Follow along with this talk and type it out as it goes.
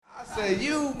said,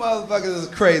 you motherfuckers is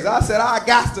crazy. I said, I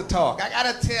got to talk. I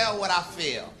got to tell what I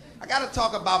feel. I got to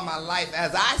talk about my life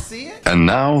as I see it. And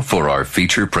now for our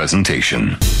feature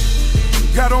presentation.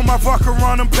 Got on my vodka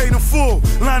run and paid in full.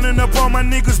 Lining up all my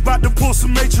niggas about to pull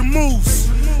some major moves.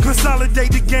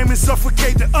 Consolidate the game and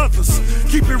suffocate the others.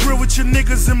 Keep it real with your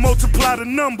niggas and multiply the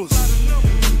numbers.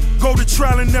 Go to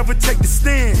trial and never take the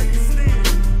stand.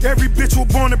 Every bitch was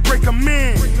born to break a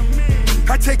man.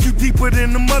 I take you deeper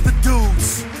than the mother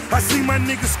dudes. I see my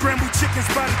niggas scramble chickens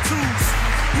by the twos.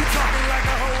 You talking like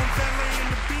a whole valet in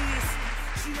the Benz.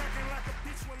 She acting like a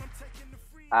bitch while I'm taking the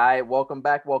free. All right, welcome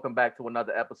back to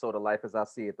another episode of Life as I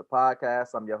See It, the podcast.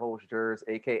 I'm your host, Jers,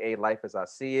 aka Life as I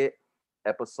See It,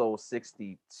 episode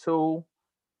 62.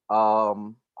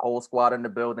 Whole squad in the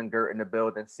building, Gert in the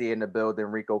building, C in the building,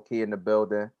 Rico Key in the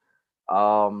building.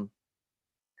 I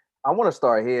want to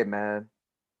start here, man.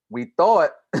 We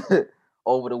thought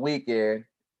over the weekend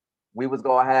we was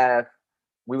gonna have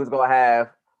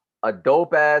a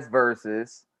dope ass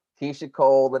versus Keyshia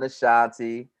Cole and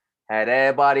Ashanti. Had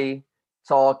everybody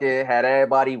talking, had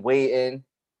everybody waiting,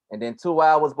 and then 2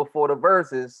 hours before the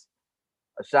verses,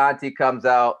 Ashanti comes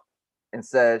out and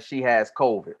says she has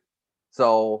COVID.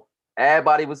 So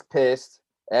everybody was pissed,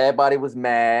 everybody was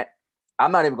mad.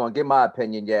 I'm not even gonna give my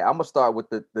opinion yet. I'm gonna start with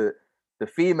the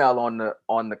female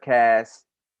on the cast.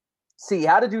 See,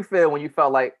 how did you feel when you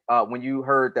felt like when you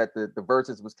heard that the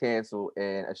verses was canceled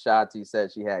and Ashanti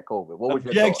said she had COVID? What was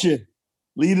your objection?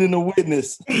 Leading the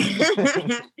witness.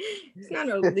 It's not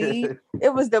a lead.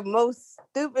 It was the most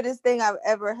stupidest thing I've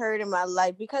ever heard in my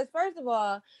life. Because first of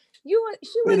all, she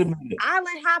was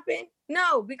island hopping.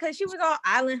 No, because she was all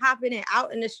island hopping and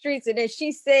out in the streets, and then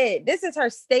she said, "This is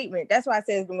her statement." That's why I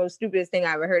said it's the most stupidest thing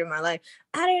I ever heard in my life.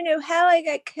 I don't know how I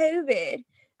got COVID.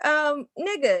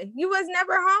 Nigga, you was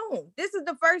never home. This is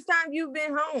the first time you've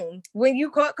been home when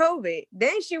you caught COVID.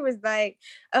 Then she was like,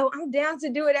 "Oh, I'm down to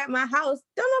do it at my house."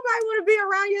 Don't nobody want to be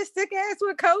around your sick ass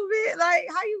with COVID. Like,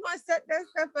 how you gonna set that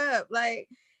stuff up? Like,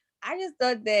 I just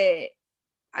thought that,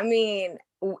 I mean,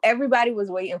 everybody was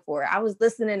waiting for it. I was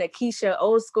listening to Keyshia,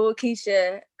 old school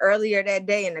Keyshia, earlier that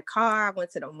day in the car. I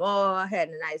went to the mall, I had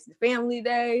a nice family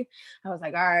day. I was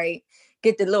like, all right,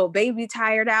 get the little baby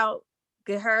tired out,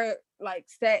 get her like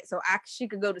set so she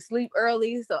could go to sleep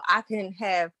early so I can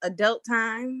have adult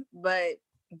time, but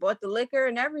bought the liquor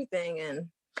and everything and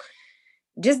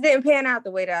just didn't pan out the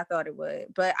way that I thought it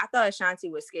would. But I thought Ashanti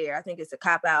was scared. I think it's a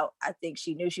cop out. I think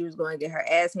she knew she was going to get her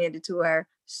ass handed to her.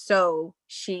 So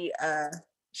she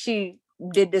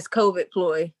did this COVID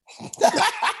ploy.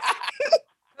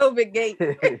 COVID gate.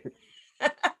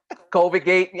 COVID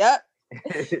gate? Yep.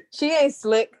 She ain't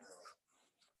slick.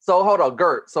 So hold on,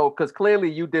 Gert. So because clearly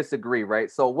you disagree,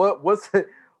 right? So what was your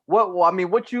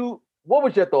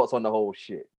thoughts on the whole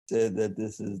shit? Said that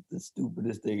this is the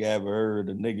stupidest thing I ever heard.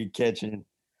 A nigga catching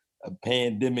a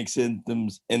pandemic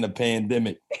symptoms in a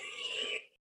pandemic.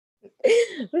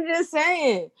 I'm just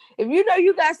saying, if you know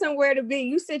you got somewhere to be,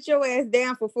 you sit your ass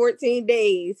down for 14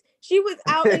 days. She was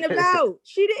out and about.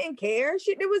 She didn't care.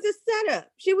 It was a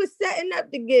setup. She was setting up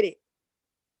to get it.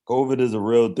 COVID is a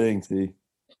real thing, see.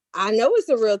 I know it's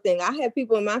a real thing. I had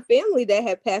people in my family that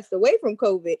had passed away from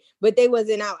COVID, but they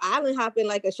wasn't out island hopping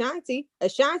like Ashanti.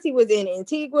 Ashanti was in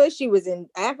Antigua. She was in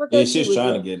Africa. Yeah, she was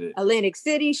trying to get it. Atlantic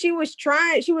City. She was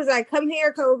like, come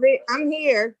here, COVID. I'm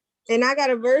here. And I got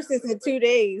a versus in 2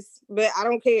 days, but I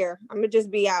don't care. I'm going to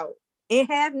just be out. And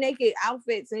have naked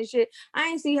outfits and shit. I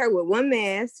ain't see her with one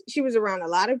mask. She was around a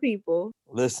lot of people.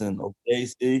 Listen, okay,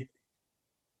 see?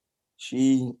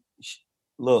 She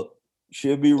look,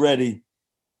 she'll be ready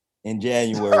in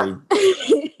January.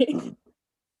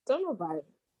 Don't nobody.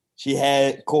 She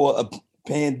had caught a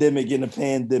pandemic in a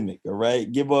pandemic, all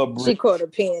right? Give her a break. She caught a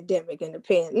pandemic in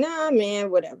the Nah, man,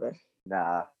 whatever.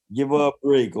 Nah. Give her a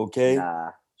break, okay?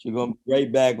 Nah. She's gonna be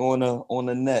right back on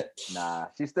the net. Nah,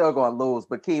 she's still gonna lose.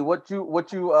 But Key, what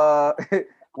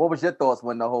was your thoughts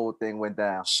when the whole thing went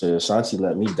down? Shit, Ashanti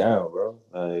let me down, bro.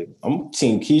 Like, I'm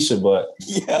Team Keyshia, but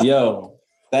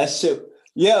that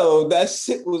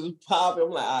shit was popping. I'm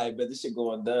like, all right, bet this shit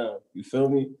going down. You feel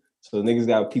me? So niggas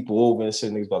got people over and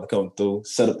shit. Niggas about to come through.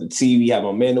 Set up the TV. Had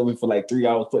my man over for like 3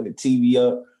 hours putting the TV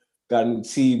up. Got a new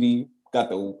TV. Got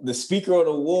the speaker on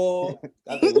the wall.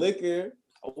 Got the liquor.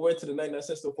 I went to the 99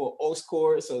 cent store for an aux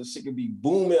cord so shit could be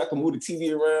booming. I can move the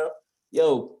TV around.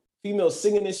 Yo, females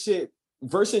singing this shit,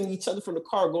 versing each other from the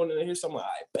car, going in and hear something. Like,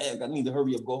 all right, bam, I need to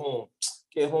hurry up, go home.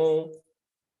 Get home.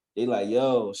 They like,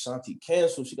 yo, Shanti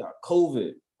canceled. She got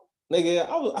COVID.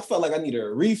 Nigga, I felt like I needed a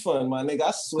refund, my nigga.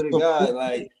 I swear to God,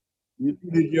 like, You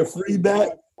needed your free back?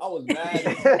 I was mad.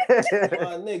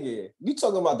 My nigga, you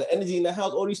talking about the energy in the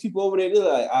house? All these people over there, they're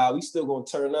like, we still gonna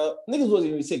turn up. Niggas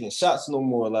wasn't even taking shots no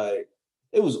more. Like,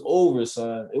 it was over,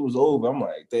 son. It was over. I'm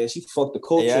like, damn, she fucked the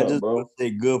culture up, bro. I just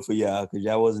say good for y'all because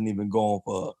y'all wasn't even going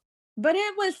for her. But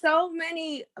it was so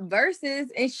many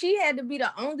verses, and she had to be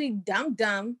the only dumb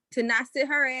to not sit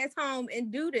her ass home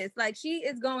and do this. Like, she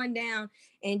is going down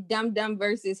in dumb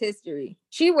versus history.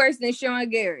 She worse than Sean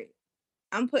Garrett.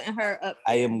 I'm putting her up.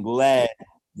 I am glad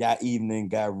y'all evening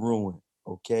got ruined,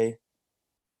 okay?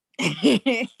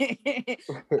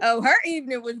 Oh, her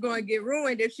evening was going to get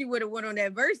ruined if she would have went on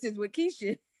that versus with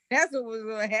Keisha. That's what was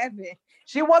going to happen.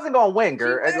 She wasn't going to win,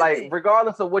 girl. And like,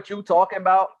 regardless of what you talking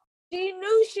about. She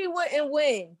knew she wouldn't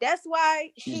win. That's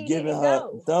why she's giving her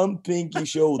thumb pinky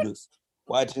shoulders.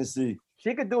 Watch and see.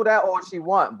 She could do that all she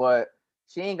want, but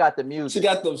she ain't got the music. She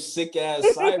got them sick ass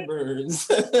sideburns.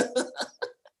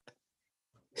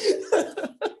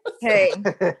 Hey,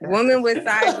 women with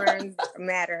sideburns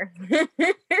matter.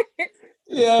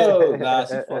 Yo, nah,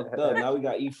 she fucked up. Now we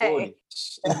got E40.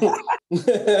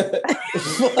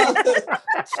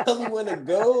 Tell me when to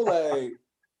go. Like,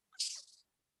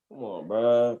 come on,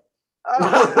 bro.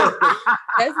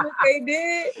 That's what they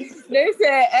did. They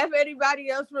said, F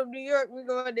anybody else from New York, we're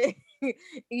going to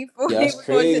E40. That's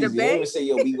crazy. They didn't even say,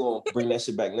 yo, we going to bring that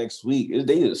shit back next week.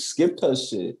 They just skipped her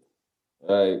shit.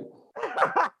 Like,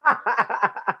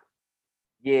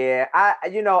 yeah, I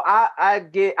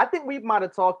think we might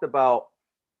have talked about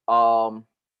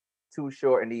Too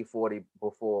Short and E40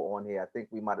 before on here. I think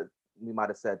we might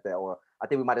have said that, or I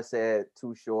think we might have said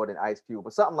Too Short and Ice Cube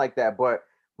or something like that. But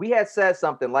we had said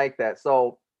something like that.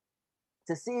 So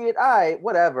to see it, all right,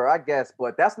 whatever, I guess.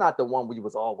 But that's not the one we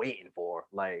was all waiting for.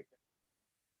 Like,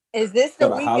 is this the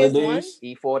weakest one?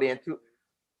 E40 and Too.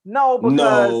 No,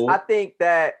 because I think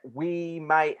that we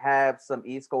might have some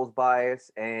East Coast bias,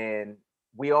 and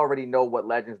we already know what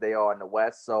legends they are in the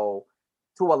West. So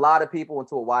to a lot of people and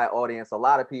to a wide audience, a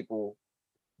lot of people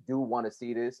do want to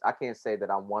see this. I can't say that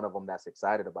I'm one of them that's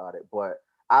excited about it, but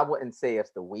I wouldn't say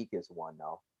it's the weakest one,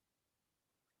 though.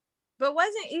 But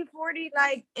wasn't E40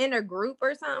 like in a group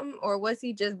or something? Or was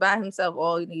he just by himself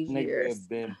all these years?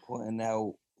 Been pointing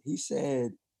out, he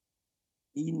said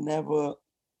he never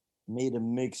made a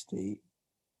mixtape,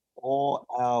 all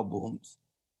albums,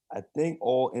 I think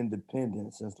all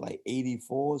independent since like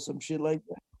 84 or some shit like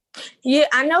that. Yeah,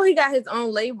 I know he got his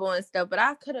own label and stuff, but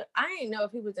I didn't know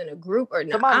if he was in a group or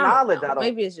not. To my knowledge, I don't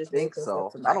maybe it's just think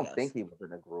so. I don't think he was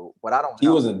in a group, but I don't know. He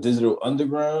was in Digital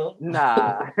Underground?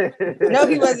 Nah. No,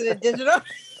 he wasn't in Digital.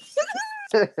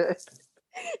 Could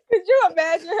you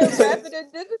imagine him rapping in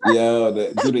Digital? Yo,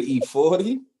 do the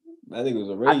E40? I think it was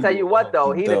a radio. I tell you what,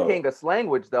 though, he the king of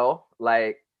slanguage, though.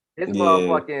 Like, his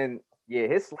motherfucking,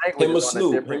 his language him is Snoop, on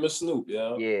a different... Him and Snoop,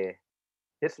 yeah. Yeah.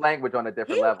 His language on a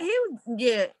different level.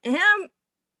 Him,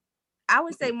 I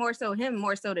would say more so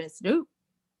than Snoop.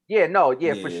 Yeah, no,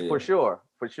 for sure.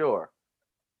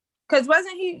 Because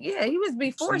wasn't he, he was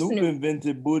before Snoop. Snoop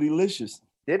invented Bootylicious.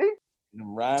 Did he? The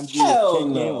rhyme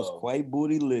was quite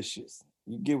bootylicious.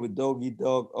 You get with Doggy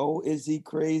Dog, oh, is he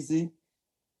crazy?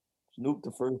 Snoop,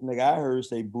 the first nigga I heard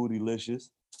say bootylicious.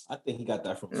 I think he got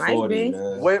that from 40,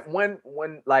 man.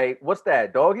 When like, what's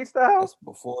that? Doggy Style? That's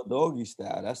before Doggy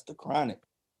Style. That's the Chronic.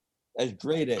 That's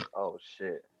Dre Day. Oh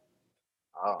shit.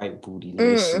 Oh. Like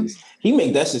bootylicious. He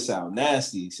make that shit sound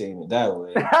nasty saying it that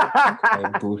way.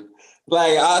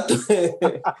 Like I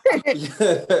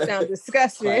sound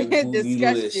disgusting. Like,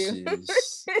 disgusting.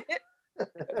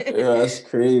 Yeah, that's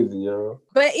crazy, yo.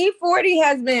 But E40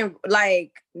 has been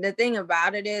like, the thing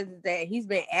about it is that he's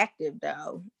been active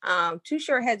though. Too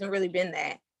Short hasn't really been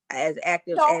that as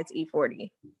active as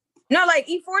E40. No, like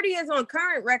E40 is on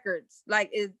current records. Like,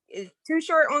 is Too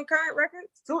Short on current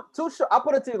records? Too Short. I'll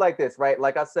put it to you like this, right?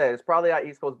 Like I said, it's probably our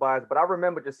East Coast bias, but I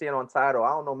remember just seeing on Tidal. I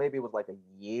don't know, maybe it was like a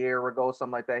year ago,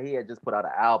 something like that. He had just put out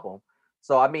an album.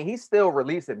 So I mean, he's still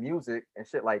releasing music and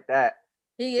shit like that.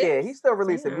 He's still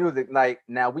releasing music. Like,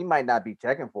 now we might not be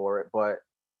checking for it, but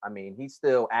I mean, he's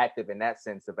still active in that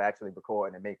sense of actually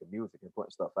recording and making music and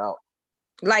putting stuff out.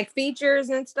 Like features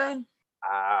and stuff?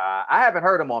 I haven't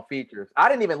heard him on features. I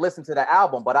didn't even listen to the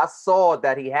album, but I saw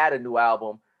that he had a new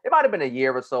album. It might have been a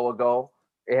year or so ago.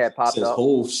 It had popped up.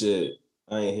 Whole shit.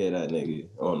 I ain't hear that nigga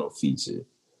on no feature.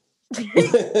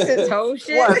 His whole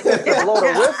shit. What? Blow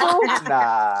the whistle?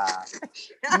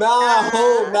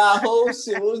 Whole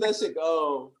shit. What was that shit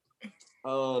called?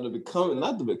 The Becoming,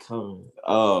 not The Becoming.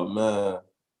 Oh man,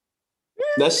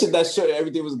 That shit,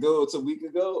 everything was good until a week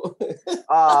ago.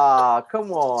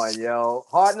 Come on, yo.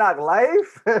 Hard Knock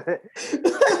Life?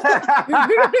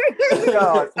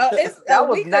 Yo, that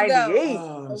was 98.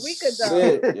 A week ago.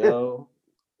 Shit, yo.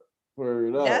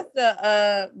 Word up.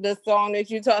 That's the song that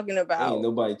you're talking about. Ain't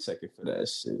nobody checking for that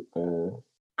shit, man.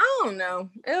 I don't know.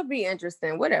 It'll be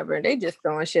interesting. Whatever. They just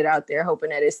throwing shit out there, hoping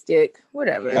that it stick.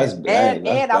 Whatever. That's bad.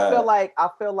 And I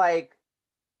feel like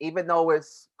even though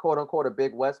it's quote unquote a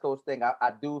big West Coast thing,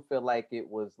 I do feel like it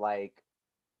was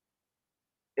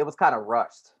kind of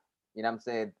rushed. You know what I'm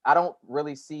saying? I don't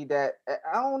really see that.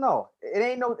 I don't know.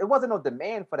 It wasn't no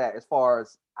demand for that as far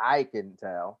as I can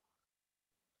tell.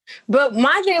 But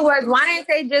my thing was, why didn't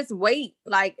they just wait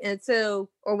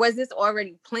until, or was this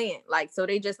already planned? So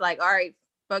they just all right,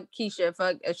 fuck Keisha,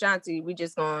 fuck Ashanti, we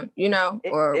just gonna,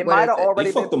 or it might have already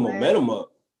they fucked the momentum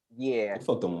up. Yeah. They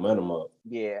fucked the momentum up.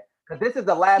 Yeah. Because this is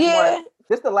the last one.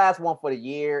 This is the last one for the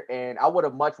year, and I would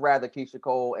have much rather Keisha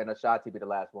Cole and Ashanti be the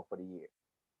last one for the year.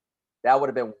 That would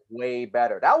have been way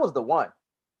better. That was the one.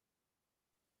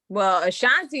 Well,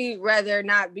 Ashanti rather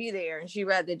not be there, and she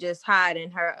rather just hide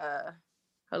in her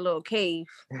little cave.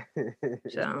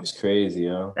 So it's crazy,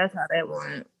 yo. That's how that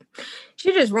went.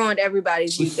 She just ruined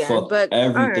everybody's weekend. Fucked but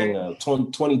everything up.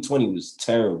 2020 was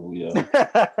terrible, yo.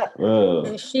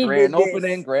 Grand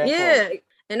opening, grand. Yeah.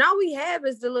 And all we have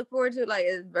is to look forward to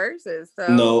is verses. So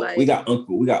no, we got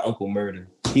Uncle Murder.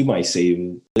 He might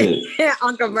save it. Yeah,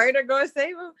 Uncle Murder gonna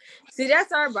save him. See,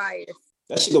 that's our bias.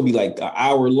 That shit gonna be an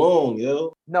hour long,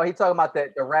 yo. No, he's talking about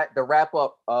the wrap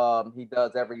up he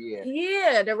does every year.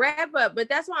 Yeah, the wrap up. But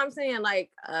that's why I'm saying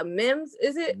Mims,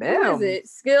 is it? Mims. Who is it?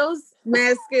 Skills?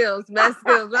 Mad Skills. Mad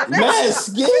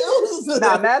Skills?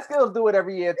 Nah, Mad Skills do it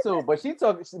every year too. But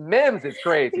Mims is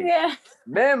crazy. Yeah.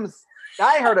 Mims.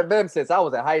 I ain't heard of Mims since I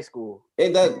was in high school.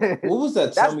 Hey, what was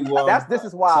that? This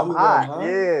is why I'm hot.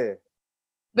 Yeah.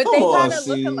 But they kind of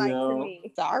look alike to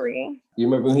me. Sorry. You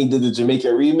remember when he did the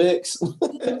Jamaican remix?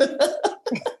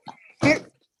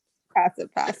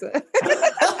 Passa.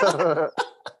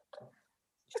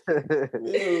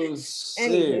 Yo,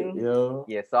 sick, yo.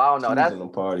 Yeah, so I don't know. That's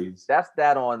parties. That's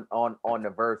that on the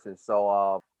verses.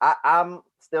 So I'm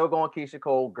still going Keisha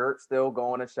Cole. Gert's still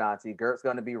going Ashanti. Gert's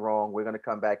going to be wrong. We're going to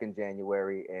come back in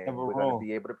January and we're going to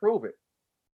be able to prove it.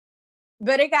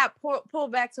 But it got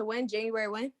pulled back to when? January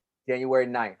when? January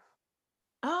 9th.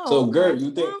 Oh. So Gert,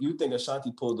 you think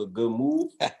Ashanti pulled a good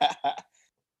move?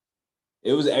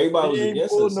 It was everybody was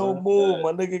against us. No move.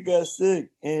 My nigga got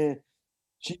sick and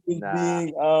she was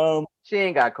being she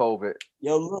ain't got COVID.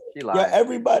 Yo, look, she lied. Yo,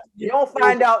 everybody. You don't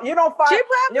find out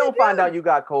you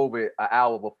got COVID an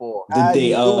hour before.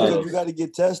 You got to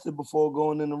get tested before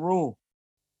going in the room.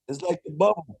 It's like the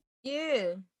bubble.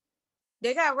 Yeah,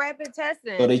 they got rapid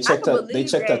testing. So they checked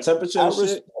her temperature. I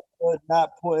respect her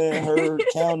not putting her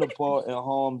counterpart in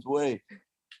harm's way.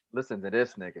 Listen to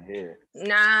this nigga here.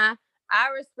 Nah, I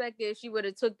respect it if she would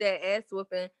have took that ass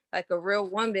whooping like a real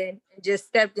woman and just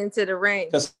stepped into the ring.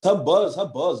 Because her buzz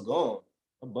gone.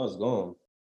 Her buzz gone.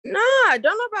 Nah,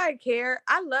 don't nobody care.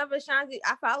 I love Ashanti.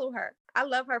 I follow her. I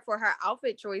love her for her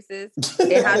outfit choices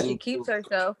and how she keeps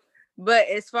herself. But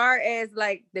as far as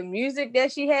the music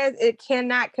that she has, it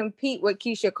cannot compete with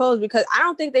Keisha Cole's because I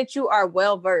don't think that you are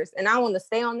well versed. And I want to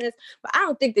stay on this, but I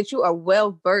don't think that you are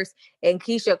well versed in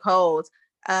Keisha Cole's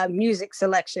music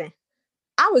selection.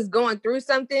 I was going through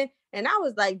something and I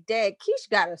was like, Dad, Keisha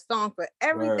got a song for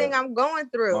everything I'm going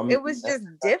through. It was just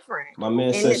different. My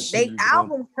man said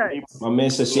album cuts. My man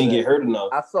said she didn't get hurt enough.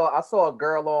 I saw a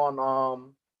girl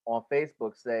on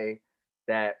Facebook say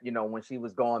that, when she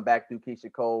was going back through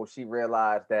Keisha Cole, she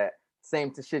realized that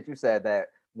same to shit you said, that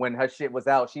when her shit was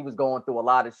out, she was going through a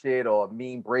lot of shit or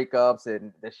mean breakups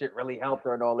and the shit really helped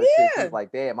her and all this shit. She was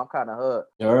like, damn, I'm kind of hood.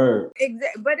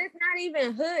 Exactly. But it's not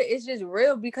even hood. It's just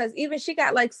real because even she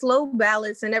got slow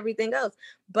ballads and everything else.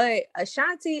 But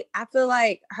Ashanti, I feel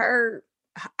like her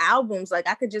albums, I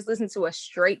could just listen to a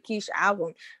straight Keisha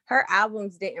album. Her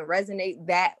albums didn't resonate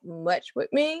that much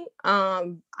with me.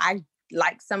 I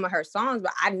like some of her songs,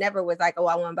 but I never was like, oh,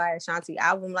 I want to buy an Ashanti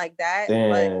album like that.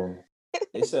 Damn.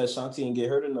 They said Ashanti didn't get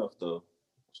hurt enough though.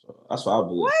 So that's what I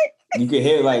believe. What? You can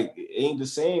hear it ain't the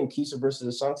same Keisha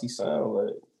versus Ashanti sound. I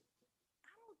don't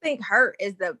think hurt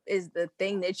is the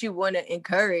thing that you want to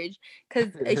encourage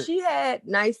because she had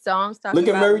nice songs talking Look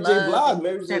at about Mary J. love Blige.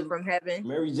 Mary J. from heaven.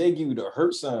 Mary J. give you the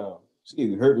hurt sound. She give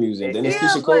you hurt music. Then it's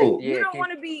Keisha Cole. You don't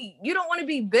want to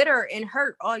be bitter and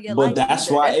hurt all your but life.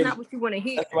 That's why that's not what you want to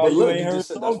hear. That's why you ain't heard.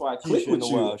 That's why I click with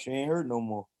you. She ain't hurt no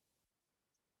more.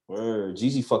 Word.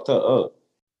 Jeezy fucked her up.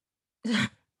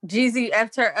 Jeezy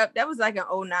effed her up. That was like an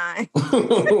 09.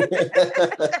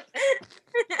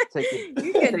 Take your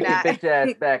bitch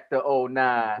ass back to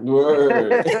 09.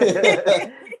 Word.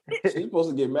 She's supposed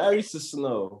to get married to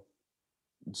Snow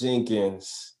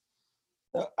Jenkins.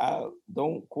 I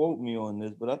don't quote me on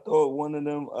this, but I thought one of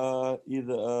them,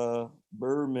 either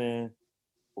Birdman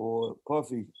or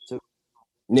Puffy took.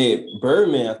 Yeah,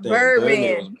 Birdman, I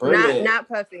think. Birdman. Not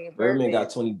Puffy. Birdman got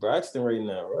Toni Braxton right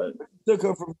now, right? Took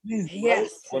her from Jeezy.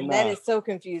 Yes, right? that is so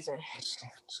confusing.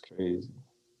 It's crazy.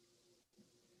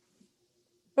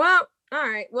 Well, all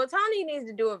right. Well, Tony needs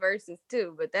to do a versus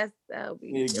too, but that'll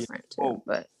be different too.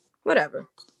 But whatever.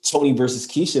 Tony versus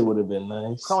Keisha would have been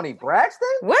nice. Toni Braxton?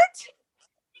 What?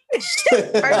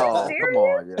 No, come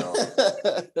on, yo.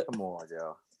 Come on,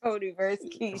 yo. Tony versus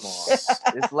Keisha.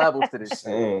 Come on. It's levels to this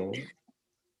shit.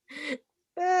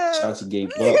 Chauncey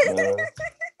gave up, man.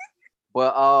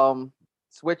 But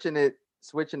switching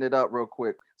it up real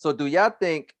quick. So do y'all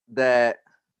think that,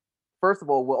 first of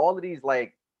all, with all of these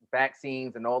like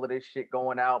vaccines and all of this shit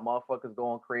going out, motherfuckers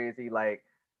going crazy, like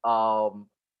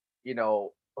you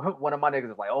know, one of my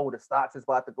niggas is like, oh, the stocks is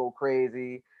about to go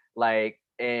crazy, like,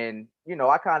 and you know,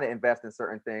 I kind of invest in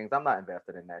certain things. I'm not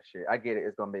invested in that shit. I get it,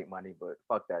 it's gonna make money, but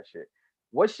fuck that shit.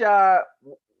 What's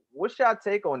y'all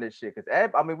take on this shit? Because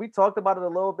I mean, we talked about it a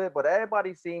little bit, but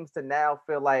everybody seems to now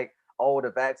feel like, oh, the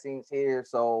vaccine's here,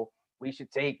 so we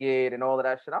should take it and all of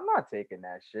that shit. I'm not taking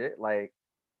that shit. Like,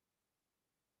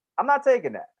 I'm not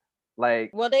taking that.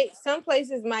 Like, well, some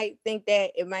places might think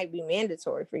that it might be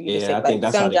mandatory for you to take. I think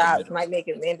that's some jobs might make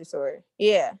it mandatory.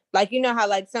 Yeah, like you know how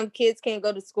like some kids can't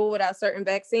go to school without certain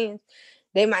vaccines.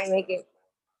 They might make it.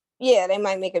 Yeah, they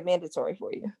might make it mandatory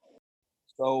for you.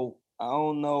 So I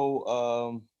don't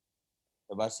know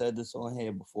if I said this on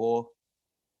here before,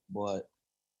 but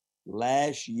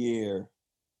last year,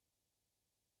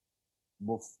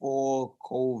 before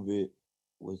COVID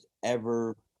was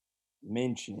ever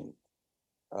mentioned,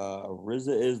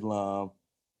 Rizza Islam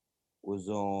was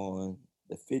on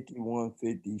the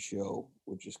 5150 show,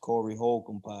 which is Corey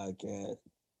Holcomb podcast,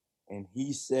 and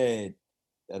he said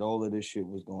that all of this shit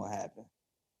was gonna happen.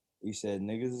 He said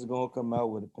niggas is gonna come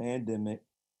out with a pandemic,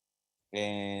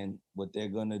 and what they're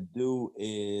gonna do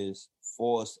is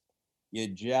force your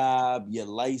job, your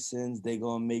license. They're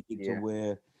gonna make it to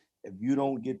where if you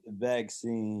don't get the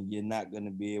vaccine, you're not gonna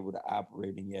be able to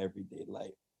operate in your everyday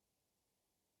life.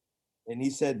 And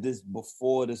he said this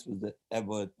before this was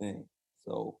ever a thing.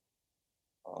 So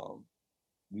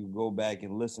you go back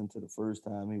and listen to the first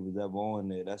time he was ever on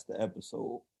there. That's the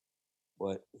episode.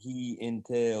 But he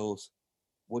entails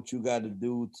what you got to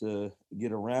do to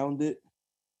get around it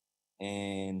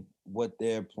and what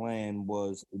their plan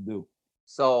was to do.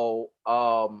 So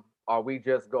are we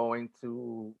just going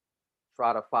to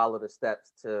try to follow the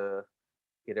steps to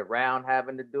get around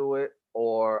having to do it?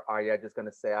 Or are you just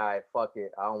gonna say, all right, fuck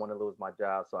it, I don't want to lose my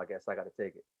job, so I guess I gotta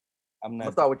take it?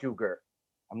 Let's start with you, Gert.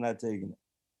 I'm not taking it.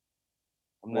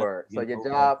 Word. So your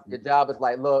job is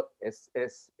like, look, it's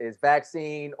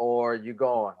vaccine or you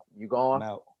going. I'm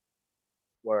out.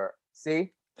 Word.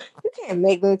 See? You can't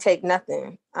make me take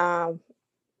nothing.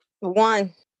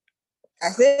 One.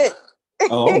 That's it.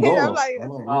 Oh, I'm going. I'm like, I'm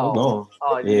going.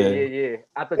 Oh, yeah.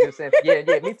 I thought you were saying,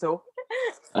 yeah, me too.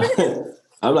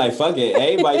 I'm like, fuck it.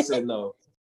 Everybody said no.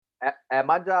 At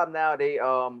my job now, they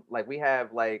like we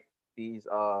have like these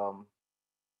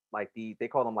like they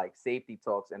call them like safety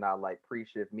talks in our like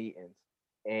pre-shift meetings.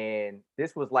 And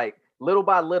this was like little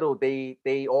by little,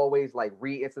 they always like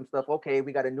read some stuff. Okay,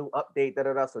 we got a new update,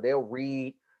 So they'll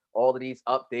read all of these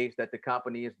updates that the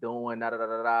company is doing,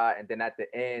 And then at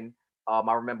the end,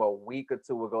 I remember a week or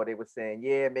two ago, they were saying,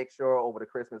 yeah, make sure over the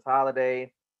Christmas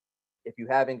holiday, if you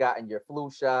haven't gotten your flu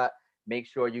shot, make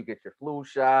sure you get your flu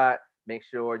shot. Make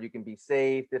sure you can be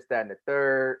safe, this, that, and the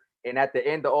third. And at the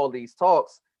end of all these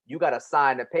talks, you got to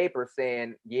sign a paper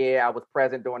saying, yeah, I was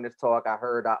present during this talk. I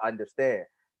heard, I understand.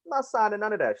 I'm not signing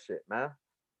none of that shit, man,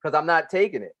 because I'm not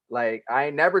taking it. Like, I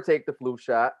ain't never take the flu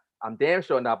shot. I'm damn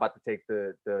sure not about to take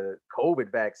the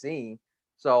COVID vaccine.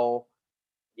 So,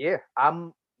 yeah,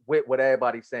 I'm with what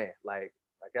everybody's saying. Like,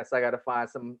 I guess I got to find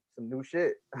some new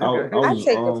shit. I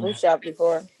take the flu shot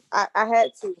before. I had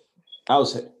to. Oh,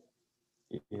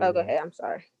 go ahead. I'm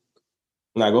sorry.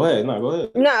 Go ahead. No,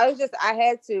 it was just I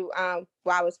had to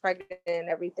while I was pregnant and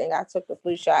everything. I took the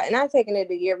flu shot, and I've taken it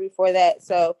the year before that.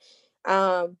 So,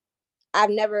 I've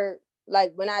never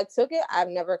when I took it, I've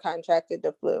never contracted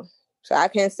the flu. So I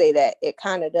can say that it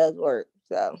kind of does work.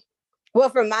 So, well,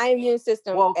 for my immune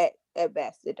system, at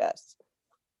best, it does.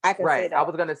 I can say that. I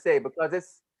was gonna say because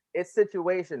it's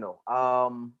situational.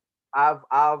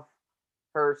 I've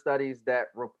heard studies that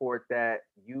report that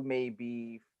you may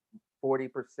be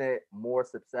 40% more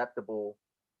susceptible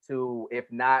to, if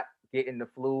not getting the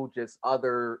flu, just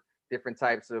other different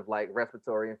types of like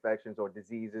respiratory infections or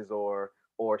diseases or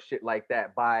shit like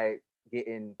that by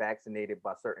getting vaccinated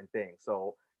by certain things.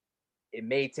 So it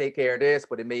may take care of this,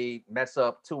 but it may mess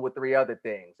up 2 or 3 other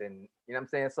things. And you know what I'm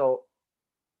saying? So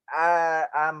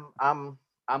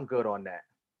I'm good on that.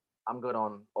 I'm good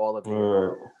on all of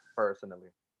it personally.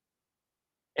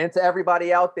 And to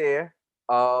everybody out there,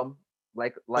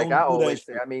 like I always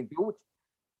say, I mean,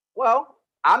 well,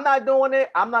 I'm not doing it.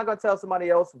 I'm not gonna tell somebody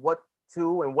else what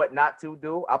to and what not to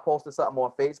do. I posted something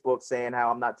on Facebook saying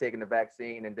how I'm not taking the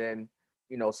vaccine, and then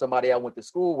somebody I went to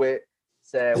school with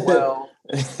said, "Well,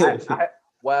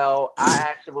 I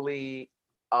actually,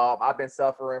 I've been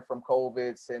suffering from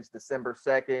COVID since December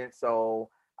 2nd, so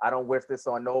I don't wish this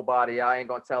on nobody. I ain't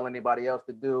gonna tell anybody else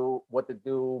what to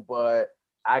do, but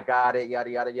I got it, yada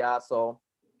yada yada." So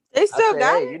they still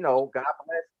got it. God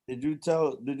bless. Did you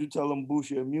tell them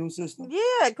boost your immune system?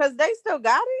 Yeah, because they still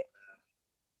got it.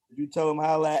 Did you tell them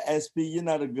holla at SP? You're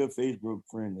not a good Facebook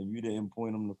friend if you didn't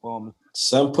point them to pharmacy.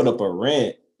 Son put up a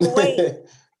rant. Wait.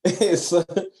 Son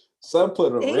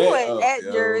put a rant. He went at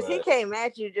Jers. He came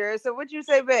at you, Jers. So what you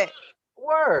say back?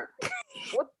 Word.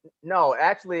 What? No,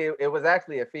 actually, it was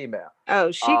actually a female.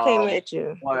 Oh, she came at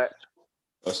you. But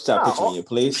stop putting in your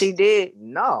place. She did.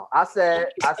 No, I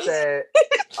said,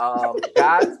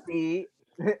 Godspeed.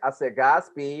 I said,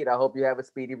 Godspeed. I hope you have a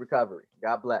speedy recovery.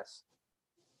 God bless.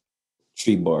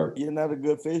 Street bar. You're not a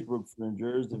good Facebook friend,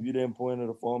 Jers, if you didn't point her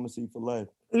to pharmacy for life.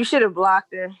 You should have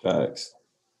blocked her. Facts.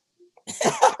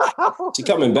 She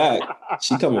coming back.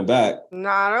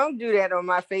 Nah, don't do that on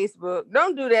my Facebook.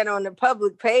 Don't do that on the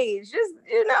public page. Just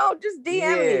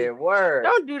DM me. Word.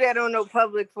 Don't do that on no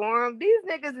public forum. These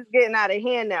niggas is getting out of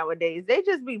hand nowadays. They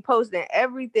just be posting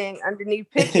everything underneath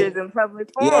pictures in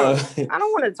public forums. I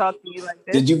don't want to talk to you like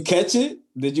this. Did you catch it?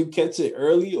 Did you catch it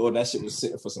early, or that shit was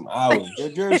sitting for some hours?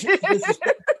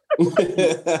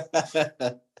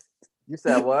 You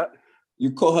said what?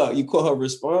 You caught her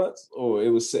response, or it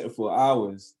was sitting for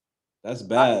hours. That's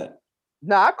bad.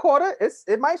 I caught it.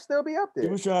 It might still be up there. He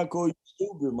was trying to call you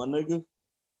stupid, my nigga.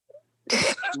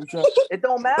 It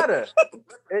don't matter.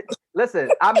 Listen,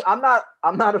 I'm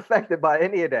not affected by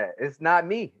any of that. It's not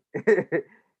me. You know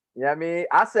what I mean?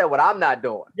 I said what I'm not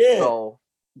doing. Yeah. So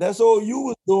that's all you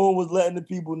was doing was letting the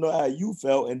people know how you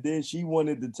felt, and then she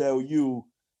wanted to tell you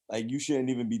like you shouldn't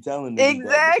even be telling them.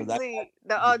 Exactly.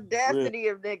 The audacity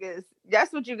of niggas.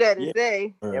 That's what you gotta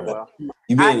say. Yeah, well.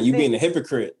 You being a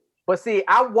hypocrite. But see,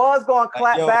 I was going to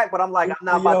clap back, but I'm like, I'm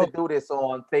not about to do this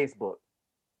on Facebook.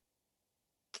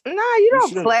 Nah, you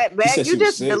don't clap back. You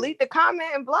just delete the comment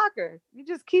and block her. You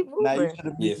just keep moving. Now you should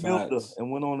have filmed her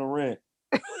and went on a rant.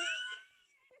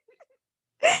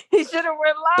 He should have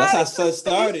went live. That's how Son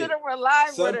started. He should have went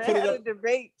live with her, had a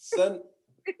debate. Some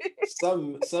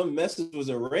message was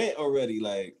a rant already.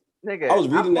 Like, nigga, I was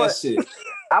reading that shit.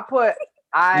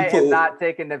 I am not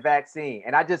taking the vaccine,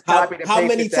 and I just copied and pasted how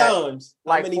many times?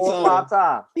 Like 4 or 5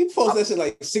 times. He posted that shit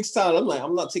like 6 times. I'm like,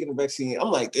 I'm not taking the vaccine.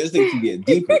 I'm like, this thing can get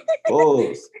deeper.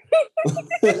 Pause.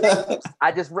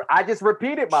 I just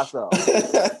repeated myself.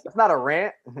 It's not a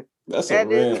rant. That's a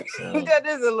rant. That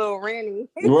is a little ranty.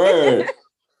 Word.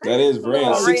 That is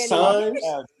rant. 6 times.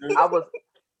 I was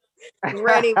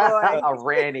ranty boy. A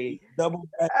ranty. Double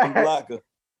back and blocker.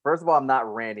 First of all, I'm not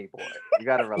ranty boy. You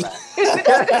gotta relax. You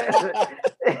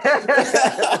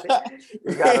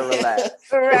gotta relax.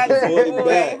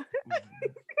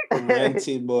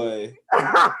 Ranty boy.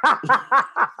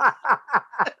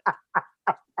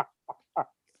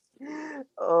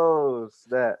 Oh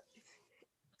snap!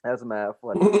 That's mad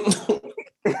funny.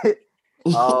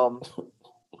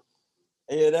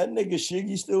 Yeah, that nigga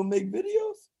Shiggy still make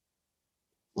videos?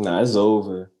 Nah, it's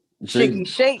over. Shiggy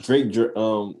Shake.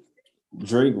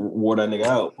 Drake wore that nigga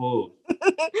out. Oh.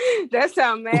 That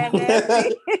sound mad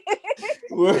nasty.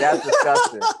 That's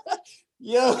disgusting.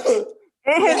 Yo,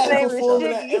 and his name is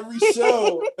Shiggy. At every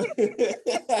show.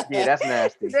 Yeah, that's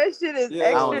nasty. That shit is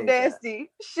extra nasty.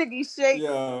 Shiggy Shake.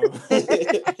 Yo.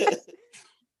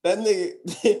 That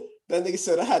nigga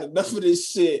said I had enough of this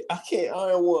shit. I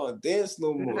don't want to dance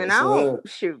no more. And I don't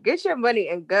shoot. Get your money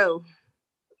and go.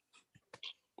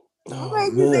 What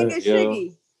makes you think it's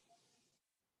Shiggy?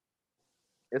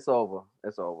 It's over.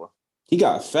 It's over. He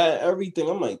got fat, everything.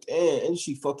 I'm like, damn, and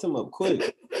she fucked him up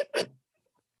quick.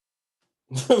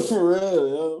 For real,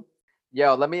 yo.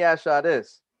 Yo, let me ask y'all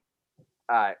this.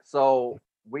 All right, so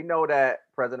we know that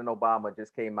President Obama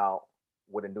just came out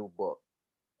with a new book,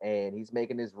 and he's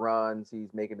making his runs,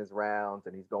 he's making his rounds,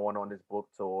 and he's going on his book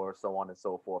tour, so on and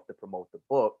so forth, to promote the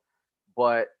book.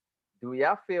 But do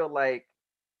y'all feel like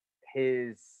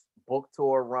his book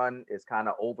tour run is kind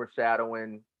of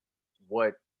overshadowing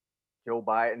what Joe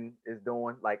Biden is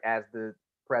doing, like as the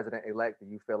president-elect? Do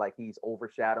you feel like he's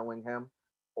overshadowing him,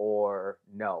 or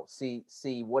no? See,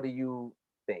 what do you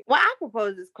think? Well, I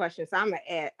proposed this question, so I'm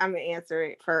gonna answer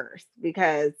it first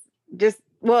because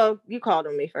you called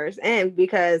on me first, and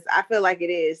because I feel like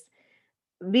it is,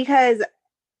 because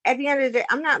at the end of the day,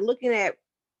 I'm not looking at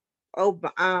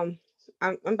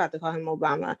I'm about to call him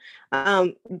Obama,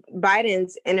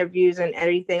 Biden's interviews and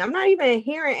everything. I'm not even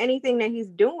hearing anything that he's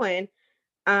doing.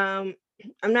 I'm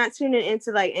not tuning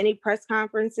into like any press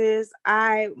conferences.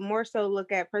 I more so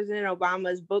look at President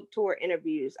Obama's book tour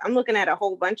interviews. I'm looking at a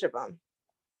whole bunch of them.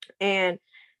 And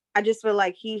I just feel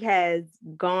like he has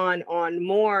gone on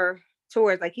more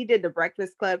tours. Like he did the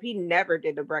Breakfast Club. He never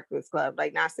did the Breakfast Club.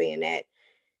 Like, not saying that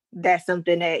that's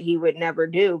something that he would never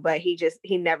do, but he's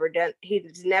never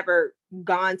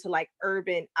gone to like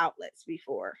urban outlets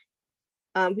before.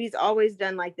 He's always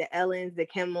done like the Ellens, the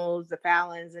Kimmels, the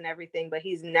Fallons and everything, but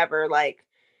he's never like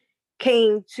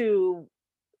came to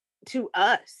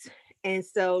us. And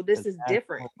so this is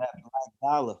different. That black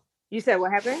dollar. You said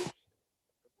what happened?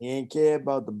 He ain't care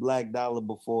about the black dollar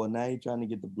before. Now he trying to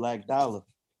get the black dollar.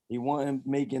 He wasn't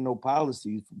making no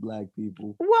policies for black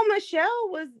people. Well, Michelle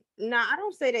was not.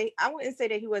 I wouldn't say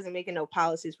that he wasn't making no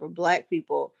policies for black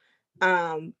people.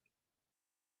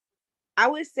 I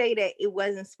would say that it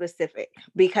wasn't specific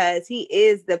because he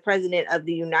is the president of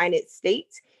the United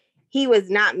States. He was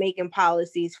not making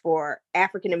policies for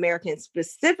African Americans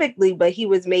specifically, but he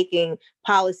was making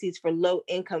policies for low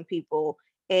income people.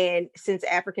 And since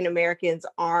African Americans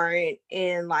aren't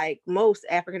in, like most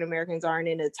African Americans aren't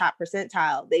in the top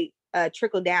percentile, they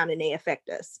trickle down and they affect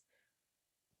us.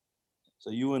 So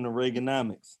you into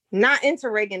Reaganomics? Not into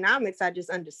Reaganomics. I just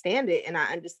understand it and I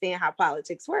understand how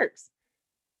politics works.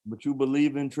 But you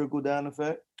believe in trickle down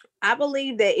effect? I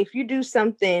believe that if you do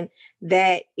something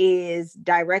that is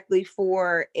directly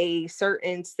for a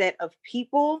certain set of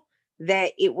people,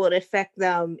 that it would affect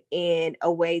them in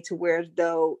a way to where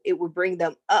though it would bring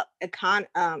them up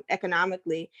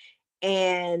economically.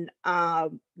 And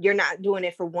you're not doing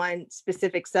it for one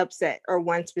specific subset or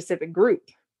one specific group.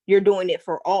 You're doing it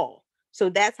for all. So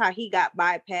that's how he got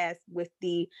bypassed with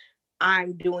the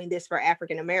I'm doing this for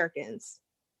African Americans.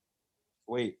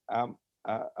 Wait, I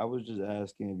was just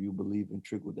asking if you believe in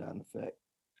trickle down effect.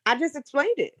 I just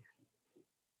explained it.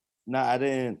 No, I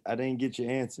didn't get your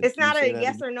answer. It's not a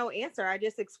yes or no answer. I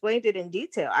just explained it in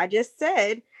detail. I just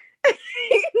said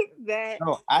that.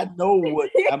 No, I know what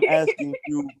I'm asking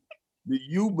you. Do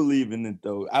you believe in it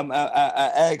though? I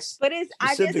asked. But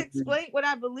I just explained what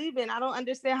I believe in. I don't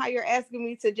understand how you're asking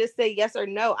me to just say yes or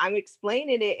no. I'm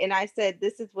explaining it, and I said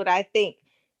this is what I think.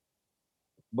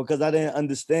 Because I didn't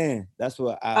understand. That's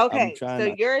what I'm trying.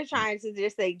 So you're trying to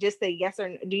just say yes or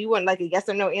no. Do you want like a yes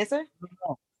or no answer?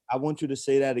 No. I want you to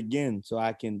say that again so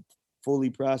I can fully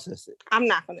process it. I'm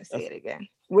not going to say it again.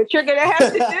 What you're going to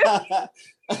have to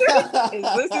do is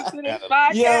listen to this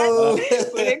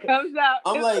podcast when it comes out.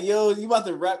 I'm like, yo, you about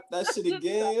to rap that shit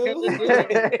again, yo?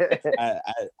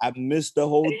 I missed the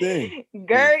whole thing.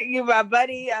 Gert, you my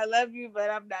buddy. I love you, but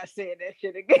I'm not saying that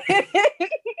shit again.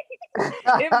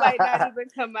 It might not even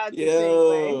come out the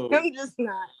same way. I'm just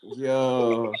not.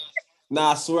 Yo.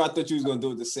 Nah, I swear I thought you was gonna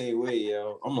do it the same way,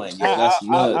 yo. I'm like, yo, that's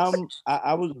nuts.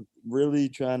 I was really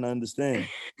trying to understand.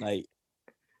 Like,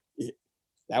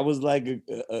 that was like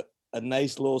a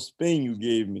nice little spin you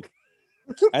gave me.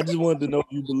 I just wanted to know if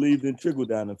you believed in trickle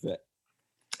down effect.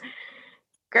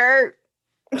 Gert,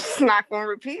 I'm just not gonna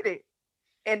repeat it.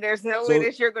 And there's no way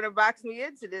that you're gonna box me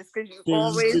into this because you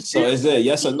always. So is it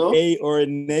yes or no? A or a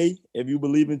nay? If you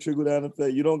believe in trickle down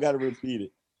effect, you don't got to repeat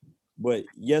it. But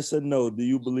yes or no, do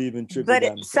you believe in trickle down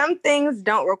effect? But some things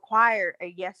don't require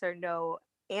a yes or no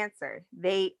answer.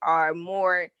 They are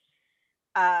more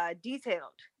detailed.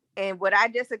 And what I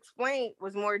just explained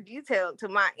was more detailed to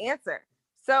my answer.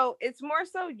 So it's more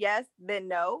so yes than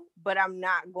no, but I'm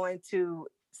not going to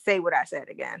say what I said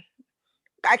again.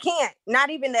 I can't.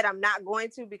 Not even that I'm not going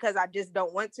to because I just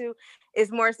don't want to.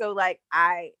 It's more so like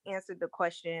I answered the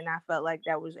question and I felt like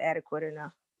that was adequate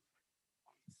enough.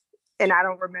 And I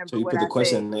don't remember what I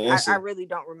said. I really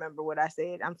don't remember what I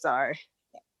said. I'm sorry.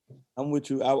 I'm with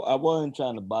you. I wasn't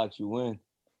trying to box you in.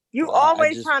 You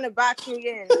always trying to box me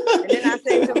in. And then I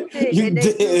say some shit and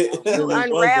then you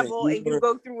unravel and you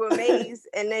go through a maze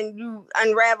and then you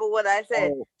unravel what I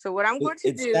said. So what I'm going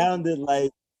to do. It sounded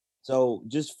like, so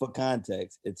just for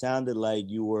context, it sounded like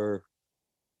you were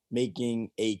making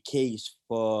a case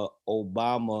for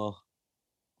Obama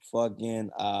fucking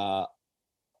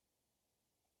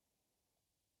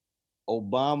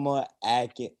Obama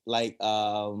acting like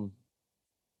I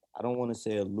don't want to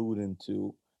say alluding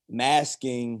to,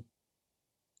 masking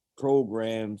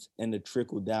programs and the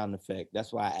trickle down effect.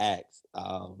 That's why I asked.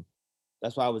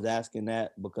 That's why I was asking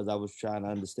that, because I was trying to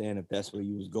understand if that's where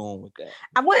you was going with that.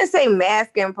 I wouldn't say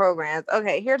masking programs.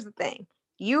 Okay, here's the thing.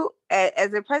 You, as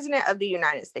the president of the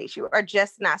United States, you are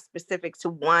just not specific to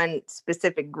one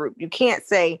specific group. You can't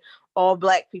say all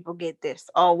Black people get this,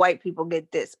 all white people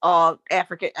get this, all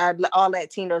African, all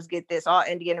Latinos get this, all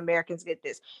Indian Americans get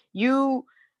this. You,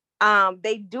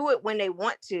 they do it when they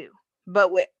want to,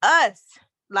 but with us,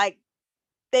 like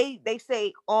they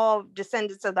say all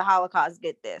descendants of the Holocaust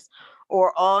get this,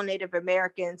 or all Native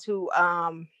Americans who,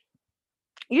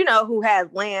 who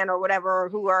have land or whatever, or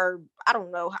who are, I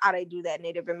don't know how they do that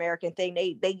Native American thing.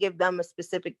 They give them a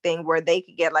specific thing where they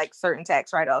could get like certain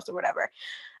tax write-offs or whatever.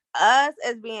 Us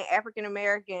as being African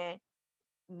American,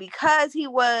 because he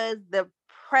was the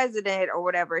president or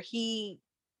whatever, he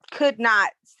could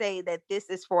not say that this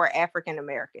is for African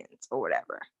Americans or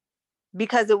whatever,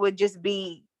 because it would just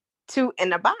be too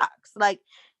in a box. Like,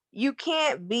 you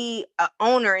can't be an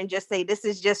owner and just say this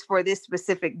is just for this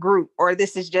specific group, or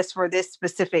this is just for this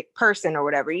specific person or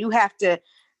whatever. You have to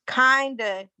kind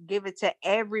of give it to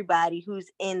everybody who's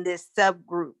in this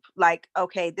subgroup. Like,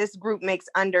 okay, this group makes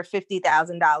under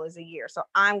 $50,000 a year, so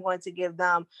I'm going to give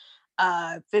them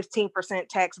 15%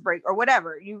 tax break or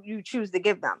whatever you choose to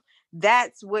give them.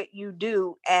 That's what you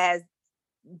do as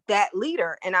that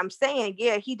leader. And I'm saying,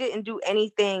 yeah, he didn't do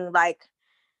anything like,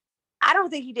 I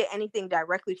don't think he did anything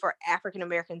directly for African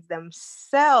Americans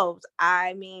themselves.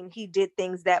 I mean, he did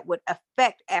things that would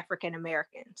affect African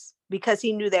Americans because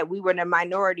he knew that we were the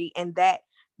minority in that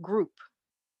group.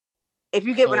 If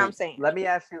you get what I'm saying. Let me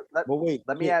ask you. Let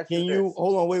me ask you. Can you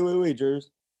hold on? Wait,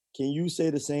 Jers. Can you say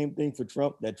the same thing for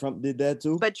Trump? That Trump did that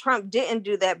too? But Trump didn't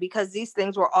do that because these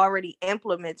things were already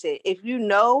implemented. If you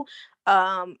know,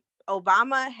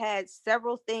 Obama had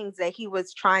several things that he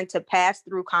was trying to pass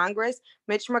through Congress.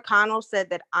 Mitch McConnell said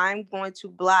that I'm going to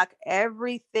block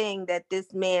everything that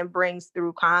this man brings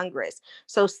through Congress.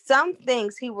 So some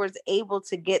things he was able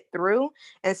to get through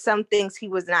and some things he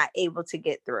was not able to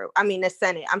get through. I mean, the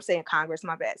Senate, I'm saying Congress,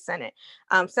 my bad, Senate.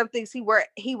 Some things he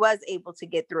was able to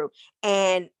get through.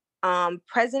 And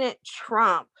President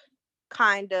Trump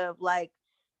kind of like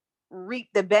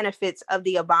reaped the benefits of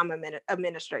the Obama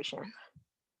administration.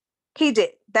 He did.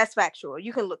 That's factual.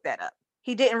 You can look that up.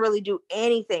 He didn't really do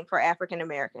anything for African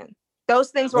Americans.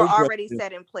 Those things were already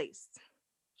set in place.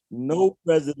 No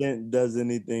president does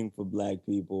anything for Black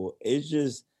people. It's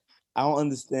just, I don't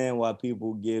understand why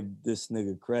people give this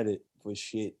nigga credit for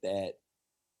shit that,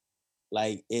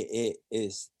 like, it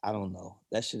is, I don't know.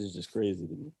 That shit is just crazy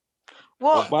to me.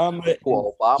 Well, Obama,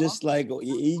 just like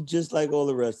all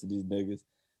the rest of these niggas.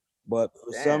 But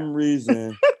for some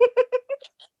reason,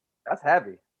 that's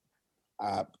heavy.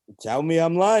 Tell me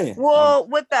I'm lying. Well,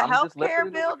 with the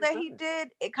healthcare bill that he did,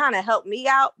 it kind of helped me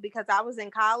out because I was in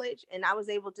college and I was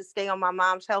able to stay on my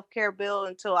mom's healthcare bill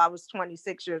until I was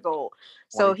 26 years old.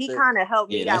 So he kind of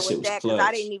helped me out with that because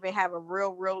I didn't even have a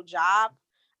real job.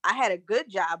 I had a good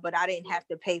job, but I didn't have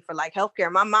to pay for like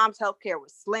healthcare. My mom's healthcare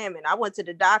was slamming. I went to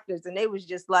the doctors and they was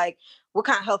just like, "What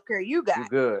kind of healthcare you got?" You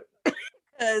good?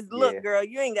 Because look, girl,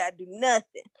 you ain't got to do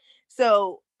nothing.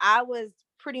 So I was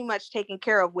pretty much taken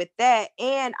care of with that,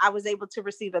 and I was able to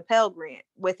receive a Pell Grant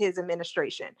with his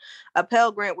administration. A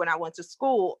Pell Grant when I went to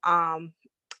school.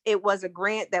 It was a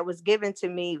grant that was given to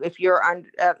me. If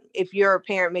your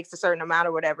parent makes a certain amount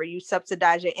or whatever, you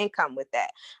subsidize your income with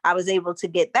that. I was able to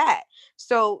get that.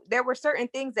 So there were certain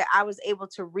things that I was able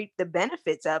to reap the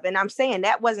benefits of. And I'm saying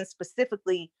that wasn't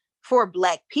specifically for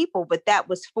Black people, but that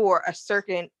was for a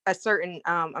certain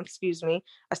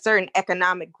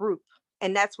economic group.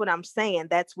 And that's what I'm saying.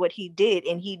 That's what he did.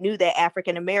 And he knew that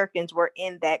African Americans were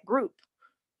in that group.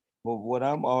 But what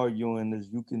I'm arguing is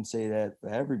you can say that for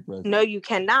every president. No, you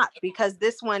cannot, because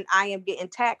this one I am getting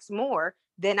taxed more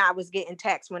than I was getting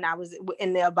taxed when I was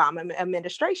in the Obama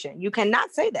administration. You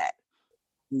cannot say that.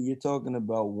 You're talking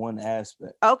about one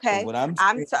aspect. Okay,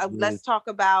 let's talk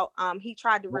about. He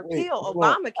tried to repeal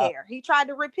Obamacare. He tried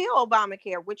to repeal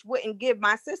Obamacare, which wouldn't give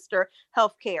my sister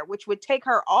health care, which would take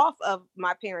her off of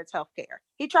my parents' health care.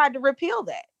 He tried to repeal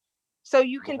that. So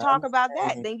you can talk about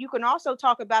that. Then you can also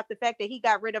talk about the fact that he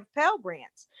got rid of Pell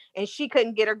Grants and she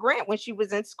couldn't get a grant when she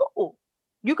was in school.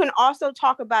 You can also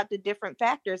talk about the different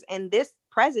factors. And this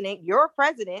president, your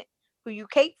president, who you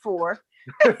cape for,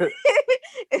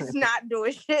 is not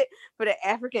doing shit for the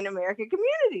African American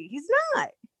community. He's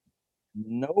not.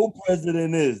 No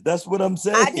president is. That's what I'm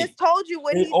saying. I just told you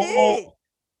what he did.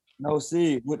 No,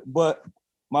 see, but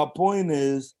my point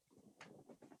is,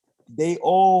 they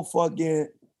all fucking.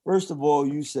 First of all,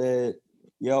 you said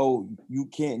yo, you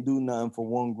can't do nothing for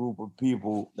one group of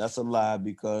people, that's a lie,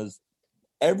 because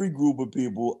every group of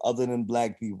people other than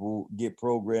black people get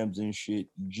programs and shit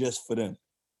just for them.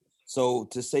 So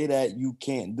to say that you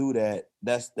can't do that,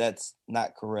 that's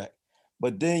not correct.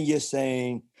 But then you're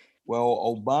saying,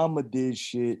 well, Obama did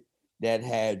shit that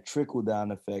had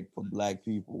trickle-down effect for black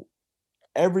people.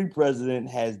 Every president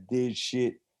has did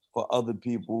shit for other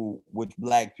people, which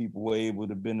black people were able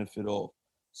to benefit off.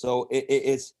 So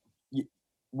it's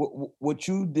what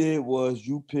you did was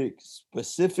you picked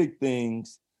specific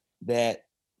things that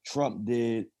Trump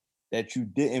did that you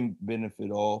didn't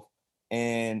benefit off,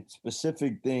 and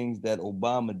specific things that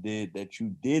Obama did that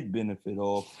you did benefit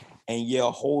off, and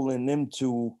you're holding them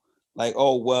to like,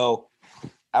 oh well,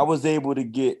 I was able to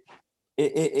get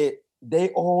it. They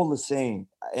all the same,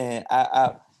 and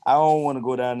I don't want to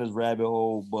go down this rabbit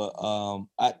hole, but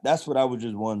that's what I was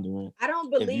just wondering. I don't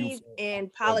believe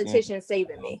in politicians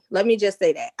saving me. Let me just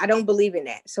say that I don't believe in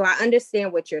that. So I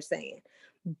understand what you're saying,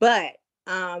 but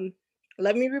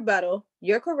let me rebuttal.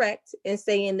 You're correct in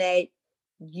saying that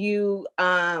you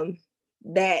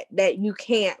that you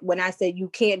can't. When I said you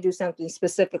can't do something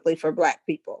specifically for black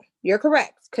people, you're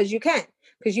correct because you can,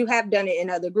 because you have done it in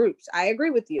other groups. I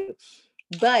agree with you,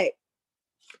 but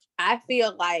I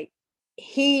feel like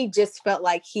he just felt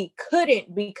like he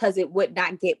couldn't because it would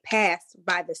not get passed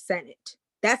by the Senate.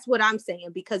 That's what I'm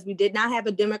saying, because we did not have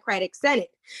a Democratic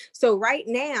Senate. So right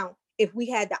now, if we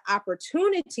had the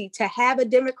opportunity to have a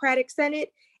Democratic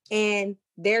Senate and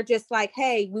they're just like,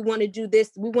 hey, we want to do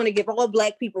this. We want to give all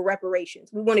black people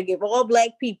reparations. We want to give all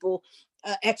black people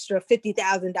extra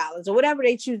 $50,000 or whatever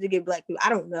they choose to give black people. I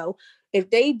don't know.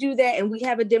 If they do that and we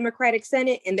have a Democratic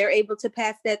Senate and they're able to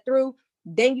pass that through,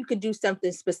 then you could do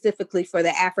something specifically for the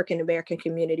African-American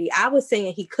community. I was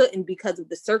saying he couldn't because of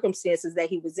the circumstances that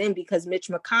he was in, because Mitch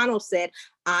McConnell said,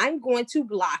 I'm going to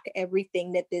block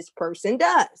everything that this person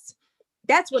does.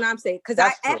 That's what I'm saying. Because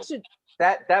I actually...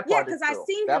 That part yeah, because I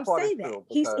seen him say that.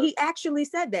 He actually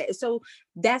said that. So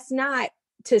that's not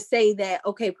to say that,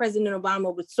 okay, President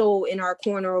Obama was so in our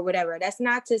corner or whatever. That's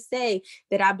not to say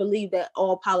that I believe that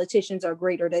all politicians are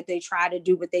great or that they try to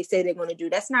do what they say they're going to do.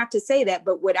 That's not to say that.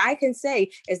 But what I can say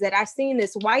is that I've seen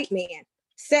this white man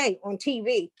say on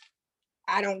TV,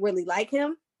 I don't really like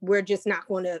him. We're just not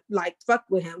going to like fuck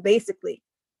with him, basically.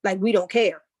 Like, we don't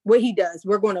care what he does.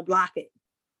 We're going to block it.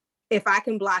 If I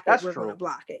can block it, we're going to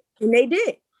block it. And they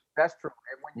did. That's true.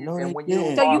 And when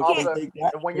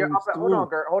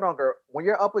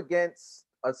you're up against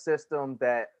a system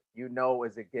that you know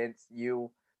is against you,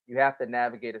 you have to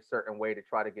navigate a certain way to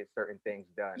try to get certain things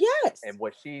done. Yes. And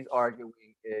what she's arguing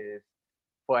is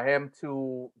for him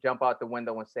to jump out the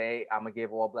window and say, I'm gonna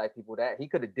give all black people that. He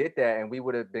could have did that and we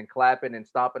would have been clapping and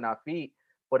stomping our feet,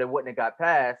 but it wouldn't have got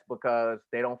passed because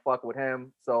they don't fuck with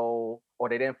him. Or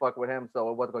they didn't fuck with him,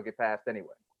 so it wasn't gonna get passed anyway.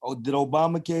 Oh, did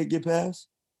Obamacare get passed?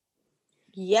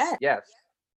 Yes.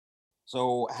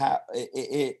 So how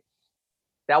it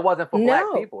that wasn't for black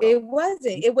people. No, it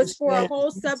wasn't. It was for a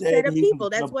whole subset of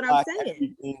people. That's what I'm saying.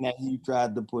 Everything that he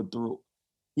tried to put through,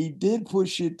 he did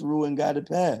push it through and got it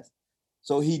passed.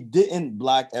 So he didn't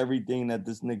block everything that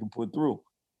this nigga put through.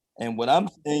 And what I'm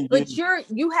saying, but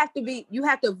you have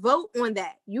to vote on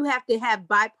that. You have to have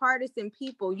bipartisan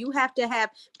people. You have to have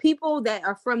people that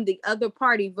are from the other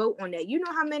party vote on that. You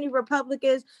know how many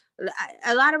Republicans,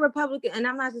 a lot of Republicans, and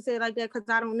I'm not to say it like that because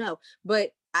I don't know,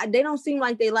 but they don't seem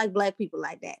like they like black people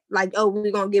like that. Like, oh,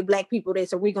 we're going to give black people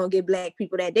this or we're going to give black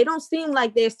people that. They don't seem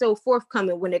like they're so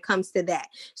forthcoming when it comes to that.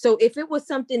 So if it was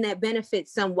something that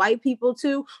benefits some white people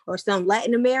too, or some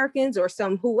Latin Americans or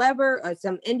some whoever, or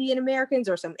some Indian Americans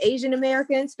or some Asian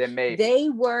Americans, they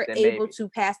were able to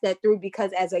pass that through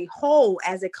because as a whole,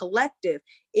 as a collective,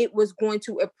 it was going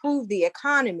to improve the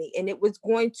economy and it was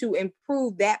going to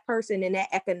improve that person in that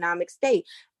economic state.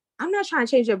 I'm not trying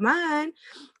to change your mind.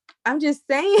 I'm just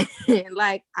saying,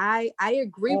 like, I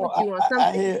agree with you on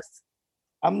some things.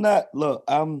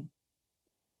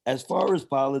 As far as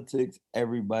politics,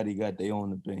 everybody got their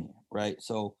own opinion, right?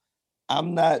 So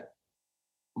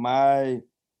my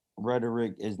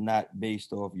rhetoric is not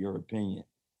based off your opinion.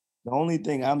 The only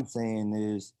thing I'm saying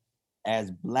is,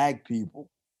 as black people,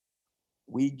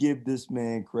 we give this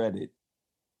man credit.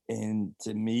 And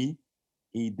to me,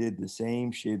 he did the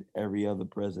same shit every other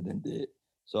president did.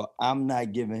 So I'm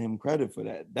not giving him credit for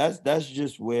that. That's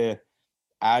just where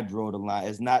I draw the line.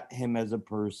 It's not him as a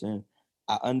person.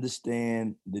 I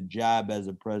understand the job as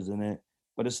a president,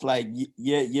 but it's like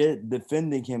you're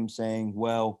defending him saying,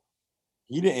 well,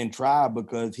 he didn't try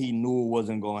because he knew it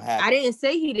wasn't going to happen. I didn't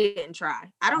say he didn't try.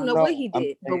 I don't know what he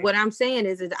did, but what I'm saying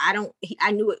is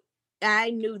I knew it.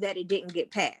 I knew that it didn't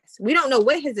get passed. We don't know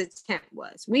what his attempt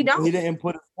was. We don't. He didn't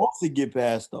put it supposed to get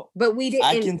passed though. But we didn't.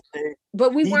 I can say,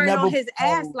 but we weren't on his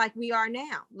ass like we are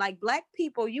now. Like Black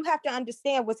people, you have to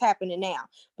understand what's happening now.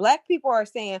 Black people are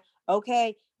saying,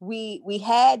 okay, we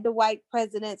had the white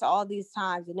presidents all these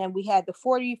times, and then we had the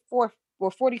 44th or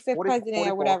 45th president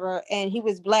or whatever, and he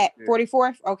was Black.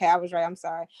 44th? Okay, I was right. I'm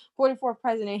sorry. 44th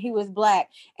president, he was Black.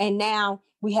 And now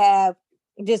we have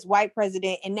this white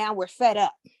president, and now we're fed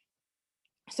up.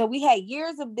 So we had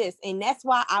years of this, and that's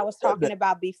why I was talking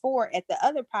about before at the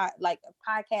other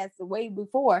podcast way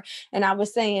before, and I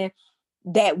was saying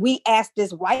that we asked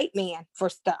this white man for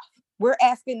stuff. We're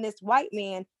asking this white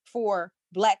man for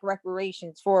Black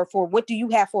reparations, for what do you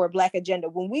have for a Black agenda,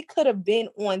 when we could have been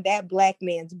on that Black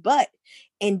man's butt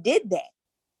and did that,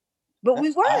 but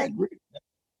we weren't. I agree.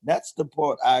 That's the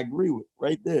part I agree with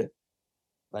right there.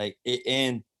 Like it,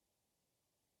 and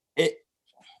it.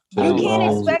 You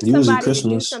can't expect somebody to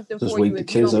do something for you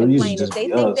if you don't complain. If they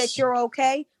think that you're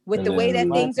okay with the way that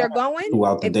things are going,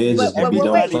 throughout the day, just if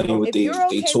you're okay with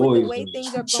the way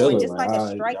things are going, just like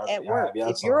a strike at work,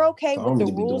 if you're okay with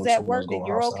the rules at work and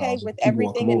you're okay with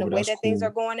everything and the way that things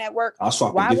are going at work,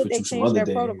 why would they change their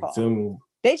protocol?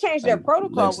 They change their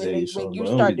protocol when you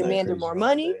start demanding more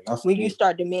money, when you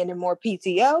start demanding more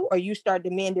PTO, or you start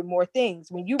demanding more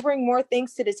things. When you bring more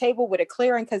things to the table with a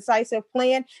clear and concise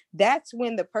plan, that's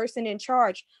when the person in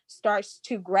charge starts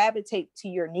to gravitate to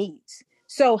your needs.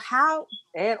 So how...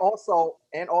 And also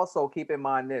keep in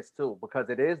mind this too, because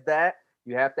it is that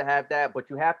you have to have that, but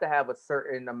you have to have a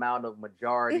certain amount of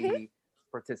majority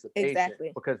participation.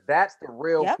 Exactly. Because that's the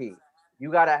real key.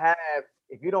 You got to have,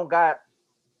 if you don't got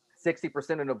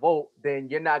 60% of the vote, then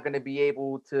you're not going to be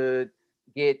able to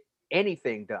get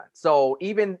anything done. So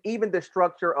even the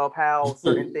structure of how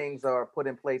certain things are put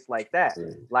in place like that,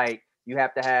 like you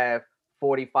have to have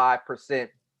 45%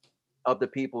 of the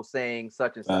people saying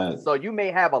such and such. So you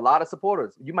may have a lot of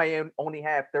supporters. You may only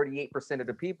have 38% of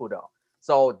the people though.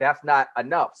 So that's not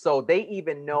enough. So they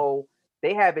even know,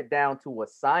 they have it down to a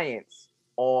science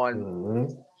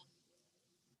on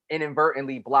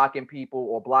inadvertently blocking people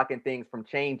or blocking things from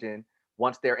changing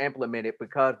once they're implemented,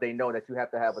 because they know that you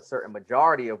have to have a certain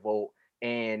majority of vote,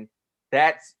 and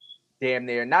that's damn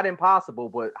near not impossible,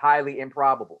 but highly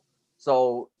improbable.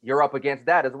 So you're up against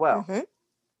that as well.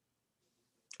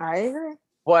 I agree.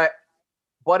 But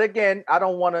again, I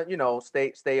don't want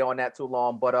to stay on that too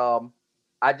long, but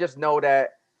I just know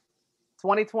that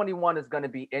 2021 is going to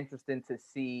be interesting to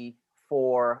see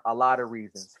for a lot of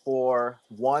reasons. For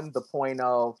one, the point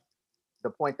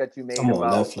that you made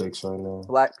about Netflix right now.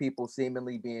 Black people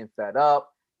seemingly being fed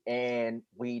up, and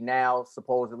we now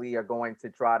supposedly are going to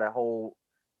try to hold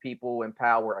people in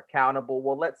power accountable.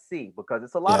 Well, let's see, because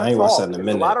it's a lot of talk, it's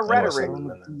a lot of rhetoric,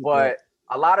 but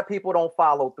a lot of people don't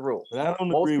follow through. But I don't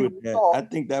agree with that. I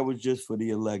think that was just for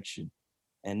the election,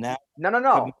 and now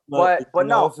no. But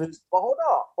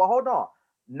hold on.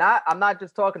 I'm not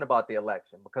just talking about the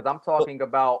election, because I'm talking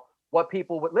about what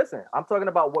people would listen. I'm talking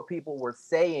about what people were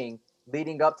saying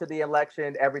leading up to the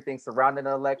election, everything surrounding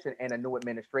the election and a new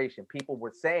administration. People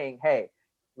were saying, hey,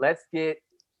 let's get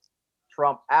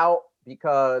Trump out,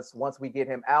 because once we get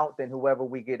him out, then whoever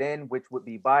we get in, which would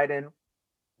be Biden,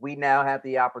 we now have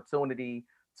the opportunity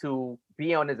to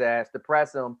be on his ass, to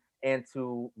press him, and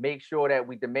to make sure that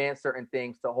we demand certain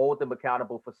things, to hold them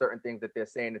accountable for certain things that they're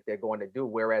saying that they're going to do.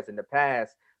 Whereas in the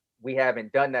past, we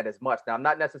haven't done that as much. Now, I'm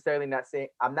not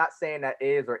saying that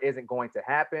is or isn't going to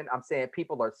happen. I'm saying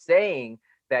people are saying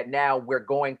that now we're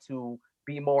going to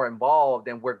be more involved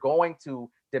and we're going to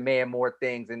demand more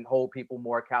things and hold people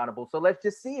more accountable. So let's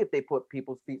just see if they put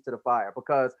people's feet to the fire,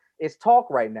 because it's talk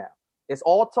right now. It's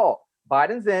all talk.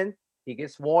 Biden's in, he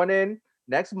gets sworn in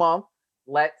next month.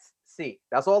 Let's see.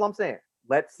 That's all I'm saying.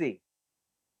 Let's see.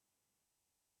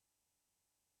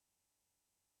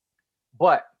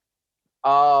 But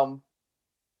I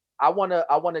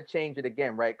wanna change it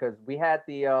again, right? Because we had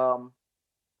the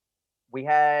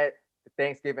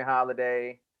Thanksgiving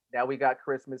holiday. Now we got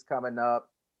Christmas coming up.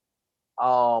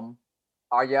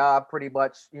 Are y'all pretty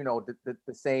much the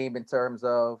same in terms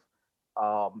of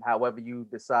however you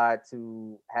decide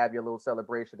to have your little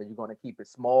celebration? Are you going to keep it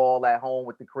small at home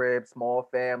with the crib, small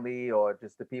family, or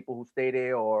just the people who stay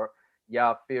there, or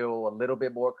y'all feel a little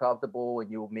bit more comfortable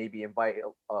and you'll maybe invite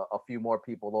a few more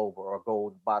people over, or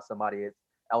go by somebody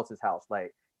else's house?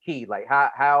 Like, Key, like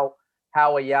how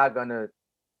are y'all gonna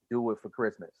do it for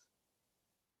Christmas?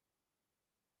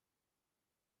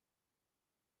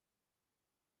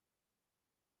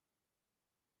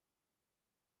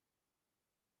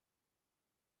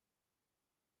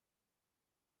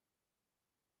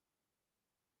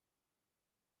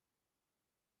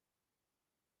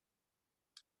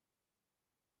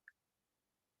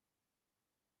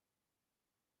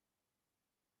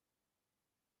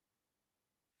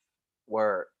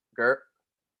 Word. Gert?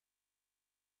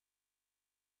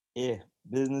 Yeah,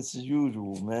 business as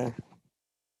usual, man.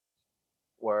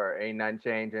 Word. Ain't nothing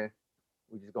changing.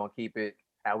 We just gonna keep it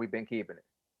how we been keeping it.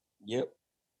 Yep.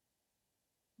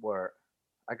 Word.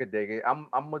 I could dig it.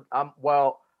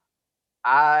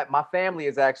 My family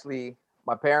is actually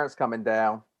my parents coming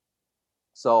down,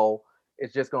 so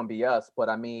it's just gonna be us. But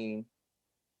I mean,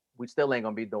 we still ain't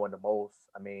gonna be doing the most.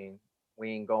 I mean,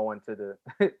 we ain't going to the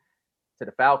to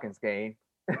the Falcons game.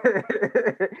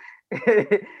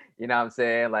 You know what I'm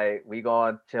saying? Like, we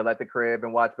gonna chill at the crib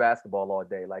and watch basketball all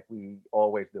day, like we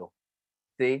always do.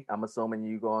 See, I'm assuming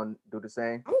you gonna do the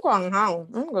same. I'm going home.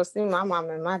 I'm gonna see my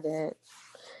mom and my dad.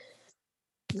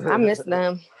 I miss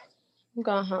them. I'm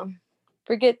going home.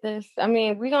 Forget this. I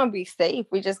mean, we're gonna be safe.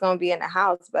 We're just gonna be in the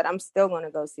house, but I'm still gonna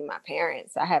go see my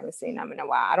parents. I haven't seen them in a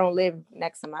while. I don't live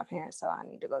next to my parents, so I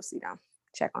need to go see them,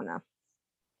 check on them.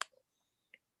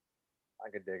 I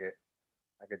could dig it.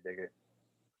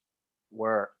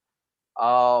 Word.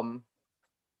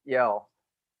 Yo.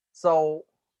 So,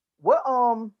 what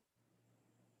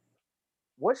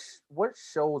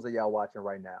shows are y'all watching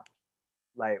right now?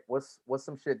 Like, what's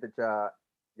some shit that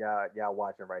y'all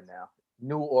watching right now?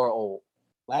 New or old?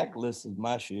 Blacklist is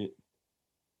my shit.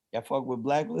 Y'all fuck with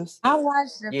Blacklist? I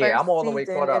watched the first I'm all the way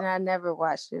caught up, and I never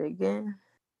watched it again.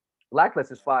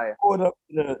 Blacklist is fire. Caught up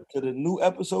to the new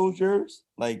episodes, yours?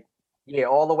 Like, yeah,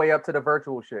 all the way up to the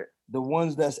virtual shit. The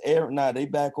ones that's airing, they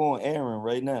back on airing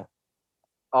right now.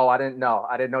 Oh, I didn't know.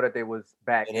 I didn't know that they was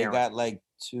back. And they got like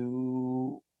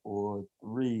 2 or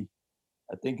 3.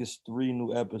 I think it's 3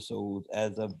 new episodes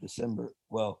as of December.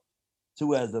 Well,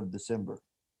 2 as of December,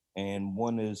 and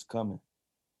 1 is coming.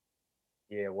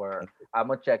 Yeah, word. I'm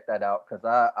gonna check that out because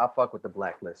I fuck with the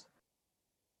Blacklist.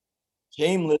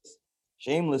 Shameless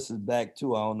is back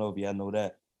too. I don't know if y'all know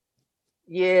that.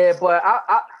 Yeah, but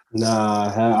I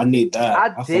need that.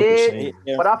 I did,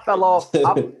 but I fell off.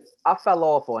 I fell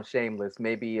off on Shameless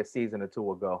maybe a season or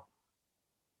 2 ago.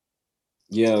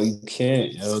 Yo, you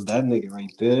can't. Yo, that nigga right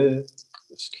there.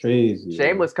 It's crazy.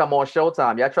 Shameless come on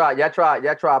Showtime. Y'all try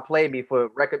to play me for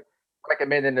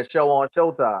recommending the show on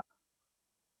Showtime.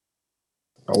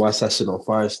 I watched that shit on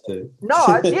Fire Stick. No,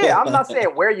 I'm not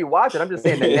saying where you watch it. I'm just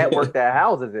saying the network that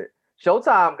houses it.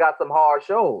 Showtime got some hard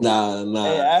shows.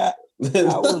 Nah. Hey,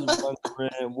 I was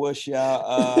wondering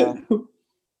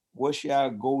what's y'all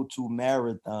go-to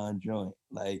marathon joint?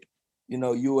 Like,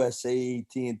 USA,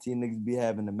 TNT niggas be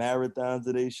having the marathons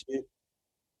of their shit.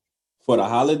 For the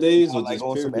holidays, or like just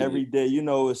on period? some every day,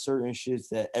 it's certain shits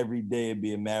that every day it'd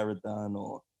be a marathon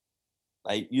on.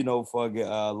 Like, fucking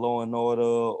Law and Order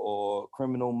or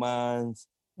Criminal Minds.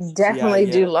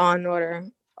 Definitely do Law and Order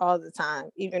all the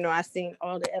time. Even though I've seen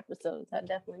all the episodes, I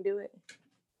definitely do it.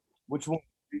 Which one?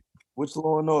 Which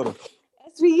Law and Order?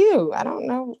 SVU. I don't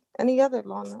know any other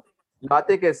Law and Order. No, I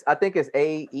think it's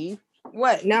AE.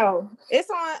 What? No,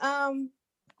 it's on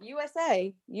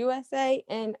USA,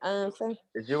 and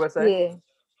it's USA. Yeah,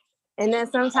 and then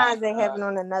sometimes they have it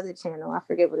on another channel. I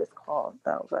forget what it's called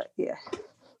though, but yeah.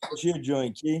 What's your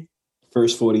joint, Key?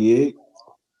 First 48.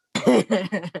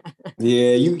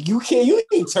 Yeah, you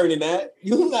ain't turning that.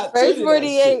 You not First turning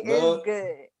 48 that shit, is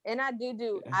good, and I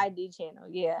do ID channel,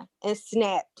 yeah, and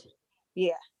Snapped,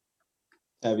 yeah.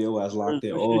 Have your ass locked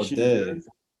in all day.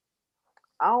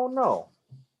 I don't know.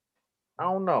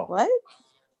 What?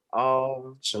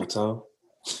 Showtime.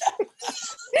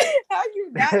 How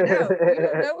you not know? You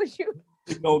don't know what you.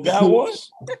 You don't got one?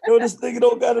 This nigga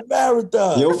don't got a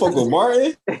marathon. You don't fuck with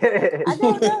Martin? I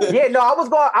don't know. Yeah, no, I was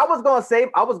going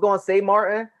to say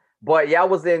Martin, but y'all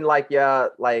was in like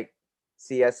CSI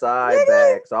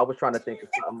bag, so I was trying to think of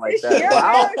something like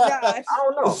that. I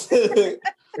don't know.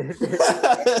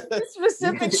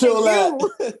 Specific to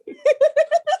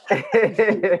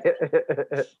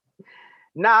you.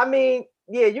 Nah, I mean,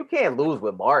 yeah, you can't lose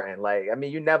with Martin. Like, I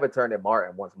mean, you never turn in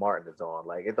Martin once Martin is on.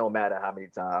 Like, it don't matter how many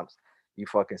times you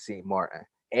fucking see Martin.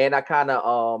 And I kind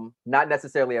of not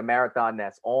necessarily a marathon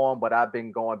that's on, but I've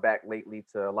been going back lately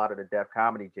to a lot of the Def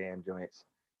Comedy Jam joints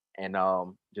and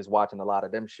just watching a lot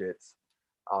of them shits.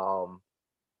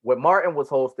 When Martin was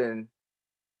hosting,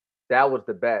 that was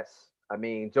the best. I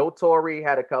mean, Joe Torre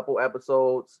had a couple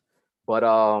episodes, but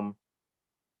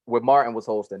when Martin was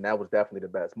hosting, that was definitely the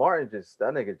best.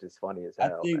 That nigga just funny as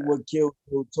hell. I think what killed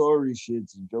Joe Torre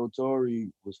shits, Joe Torre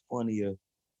was funnier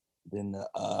than the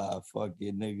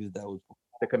fucking niggas that was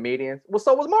the comedians. Well,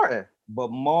 so was Martin.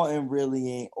 But Martin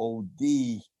really ain't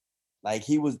OD. Like,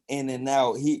 he was in and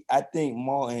out. I think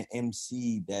Martin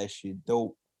MC that shit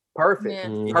dope. Perfect.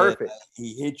 Yeah. Perfect. Like,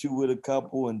 he hit you with a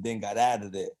couple and then got out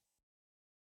of there.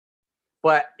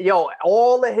 But yo,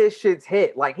 all of his shits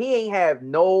hit. Like he ain't have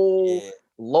no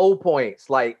low points.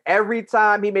 Like every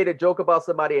time he made a joke about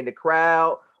somebody in the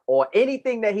crowd or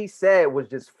anything that he said was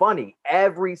just funny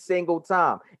every single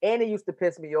time. And it used to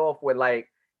piss me off when like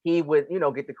he would,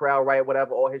 get the crowd right,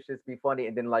 whatever, all his shits be funny,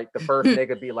 and then like the first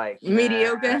nigga be like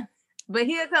mediocre. But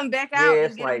he'll come back out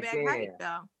and get him back right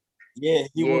though. Yeah,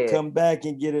 he would come back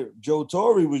and get it. Joe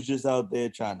Torre was just out there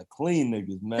trying to clean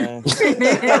niggas, man. Trying to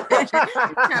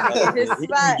get his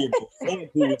spot.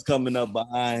 Who was coming up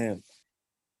behind him.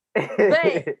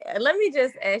 But let me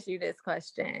just ask you this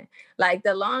question. Like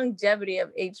the longevity of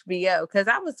HBO, because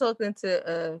I was talking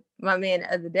to my man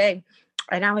the other day,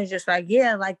 and I was just like,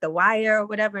 yeah, like The Wire or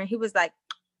whatever. And he was like,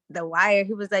 The Wire?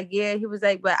 He was like, yeah. He was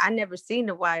like, but I never seen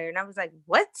The Wire. And I was like,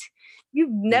 what? You've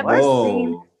never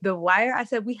seen The Wire? I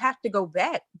said, we have to go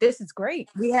back. This is great.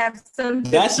 We have some.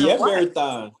 That's your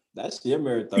marathon. That's your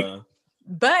marathon.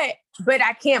 But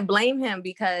I can't blame him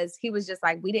because he was just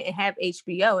like, we didn't have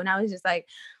HBO. And I was just like,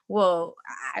 well,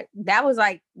 that was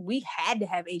like, we had to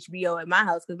have HBO at my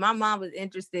house because my mom was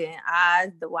interested in Oz,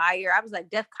 The Wire. I was like,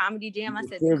 Def Comedy Jam. I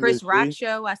said, the Chris Rock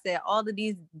Show. I said, all of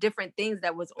these different things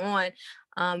that was on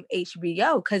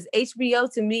HBO, because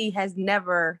HBO to me has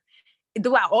never,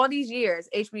 throughout all these years,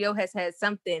 HBO has had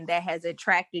something that has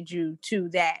attracted you to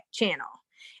that channel.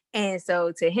 And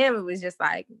so to him, it was just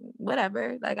like,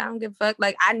 whatever, like, I don't give a fuck.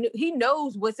 Like, he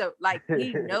knows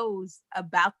he knows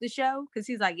about the show. Cause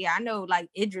he's like, yeah, I know like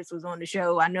Idris was on the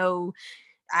show.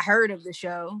 I heard of the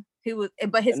show.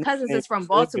 But his cousins is from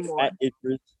Baltimore.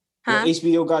 Huh?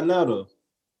 HBO got now though.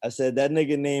 I said that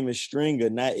nigga name is Stringer,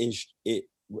 not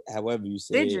however you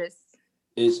say Idris.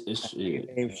 It's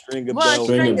Stringer. Well,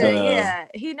 Stringer, yeah,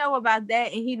 he know about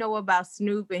that, and he know about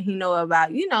Snoop, and he know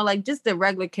about like just the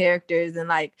regular characters and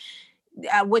like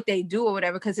what they do or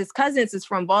whatever. Because his cousins is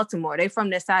from Baltimore. They from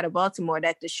the side of Baltimore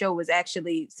that the show was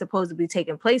actually supposed to be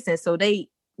taking place in. So they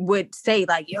would say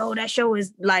like, "Yo, that show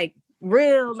is like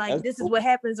real. Like this is what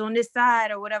happens on this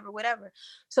side or whatever."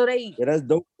 So that's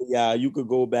dope. Yeah, you could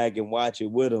go back and watch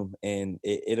it with them, and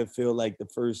it'll feel like the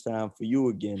first time for you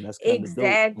again. That's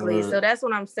exactly. Dope. So that's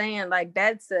what I'm saying. Like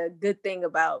that's a good thing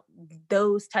about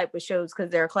those type of shows because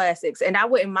they're classics. And I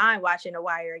wouldn't mind watching The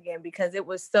Wire again because it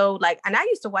was so like. And I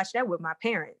used to watch that with my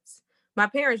parents. My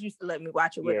parents used to let me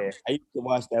watch it with them. I used to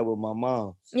watch that with my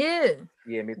mom. Yeah.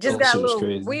 Yeah, me too. Just got a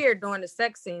little weird during the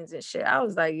sex scenes and shit. I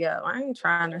was like, yo, I ain't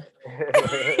trying to.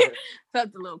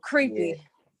 Felt a little creepy. Yeah.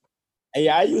 Hey,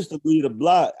 I used to leave the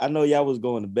block. I know y'all was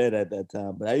going to bed at that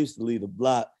time, but I used to leave the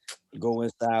block, go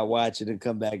inside, watch it, and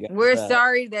come back outside. We're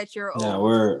sorry that you're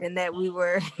old and that we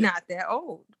were not that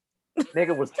old.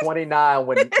 Nigga was 29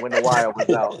 when The Wire was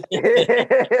out.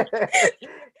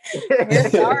 We're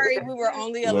sorry we were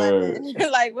only 11.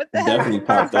 Like, what the hell? Definitely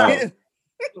popped out.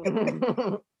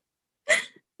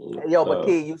 Yo, but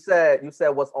Key, you said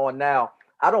what's on now.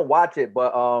 I don't watch it,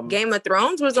 but Game of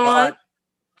Thrones was on.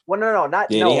 Well, no,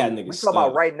 not yeah, no. They had we talking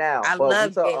about right now. I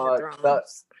love Game of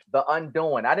Thrones. The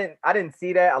Undoing. I didn't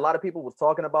see that. A lot of people was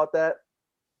talking about that.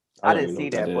 I didn't see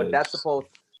that, but that's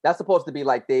supposed to be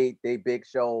like they big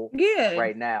show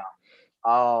right now.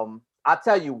 I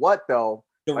tell you what though.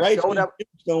 The right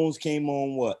Stones came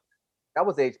on what? That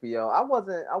was HBO. I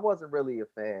wasn't really a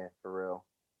fan for real.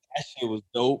 That shit was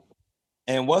dope.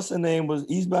 And what's the name was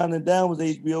Eastbound and Down was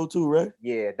HBO too, right?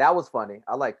 Yeah, that was funny.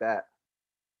 I like that.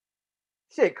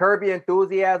 Shit, Curb Your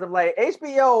Enthusiasm. Like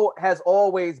HBO has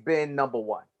always been number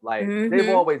one. Like they've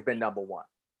always been number one.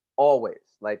 Always.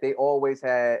 Like they always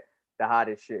had the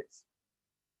hottest shits.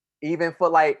 Even for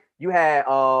like you had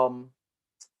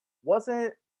what's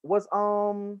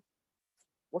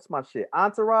my shit?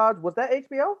 Entourage, was that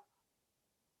HBO?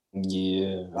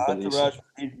 Yeah. Entourage was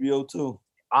HBO too.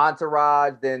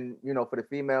 Entourage, then for the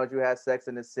females you had Sex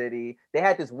in the City. They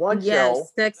had this one show.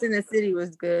 Sex in the City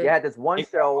was good. You had this one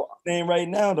show. Name right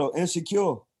now though,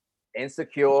 Insecure. Yeah, like,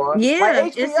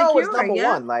 HBO Insecure, is number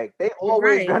one. Like they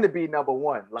always gonna be number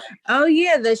one. Like oh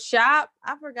yeah, The Shop.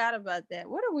 I forgot about that.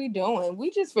 What are we doing?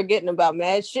 We just forgetting about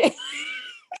mad shit.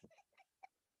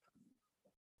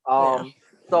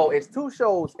 So it's two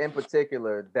shows in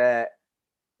particular that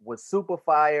was super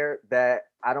fire that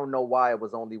I don't know why it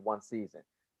was only one season.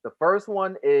 The first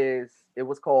one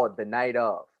was called The Night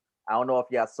Of. I don't know if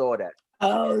y'all saw that.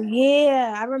 Oh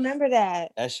yeah, I remember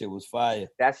that. That shit was fire.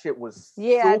 That shit was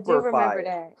super I do remember fire.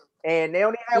 That. And they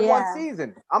only had one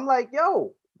season. I'm like,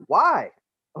 yo, why?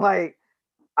 Like,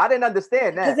 I didn't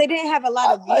understand that. Because they didn't have a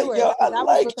lot of viewers. I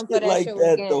was looking for that like show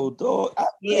that again. though, dog. I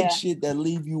like shit that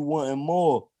leave you wanting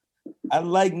more. I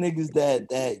like niggas that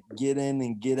get in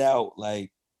and get out.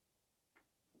 Like,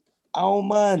 I don't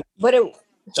mind. But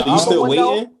so you still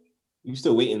waiting? You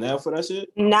still waiting now for that shit?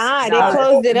 Nah, they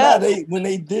closed it up. When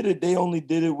they did it, they only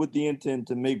did it with the intent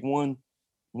to make one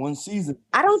season.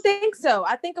 I don't think so.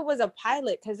 I think it was a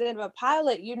pilot, because in a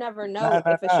pilot, you never know if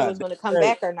a show is going to come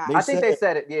back or not. I think they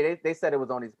said it. Yeah, they said it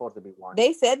was only supposed to be one.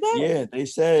 They said that? Yeah, they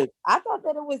said. I thought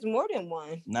that it was more than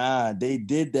one. Nah, they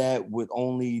did that with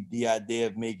only the idea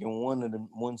of making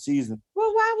one season.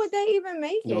 Well, why would they even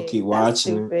make You'll it? keep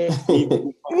watching.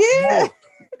 Yeah.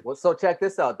 Well, so check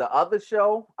this out. The other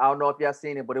show, I don't know if y'all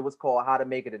seen it, but it was called How to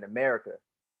Make It in America,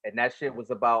 and that shit was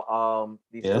about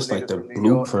these. Yeah, that's like the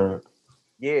blueprint.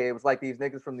 Yeah, it was like these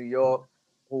niggas from New York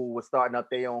who were starting up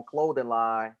their own clothing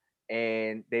line,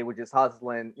 and they were just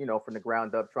hustling, from the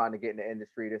ground up, trying to get in the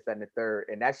industry, this, that, and the third.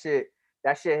 And that shit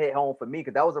hit home for me,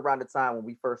 because that was around the time when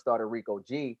we first started Rico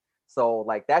G. So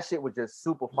like that shit was just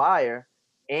super fire,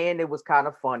 and it was kind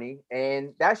of funny,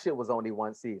 and that shit was only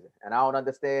one season. And I don't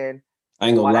understand. I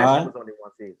ain't gonna lie. Was only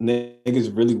one season.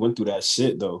 Niggas really went through that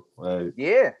shit though. Like,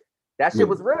 yeah, that shit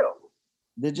was real.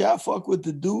 Did y'all fuck with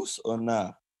the Deuce or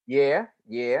not? Yeah,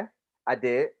 I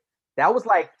did. That was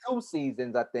like 2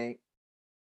 seasons, I think.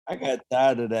 I got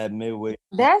tired of that midway.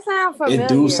 That sounds familiar. It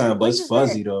do sound, but it's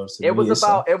fuzzy though. It was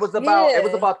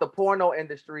about the porno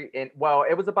industry, and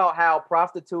it was about how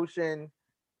prostitution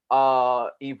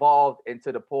evolved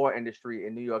into the porn industry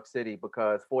in New York City,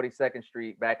 because 42nd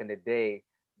Street back in the day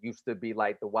used to be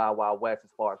like the Wild Wild West as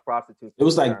far as prostitution. It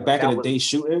was like back in the day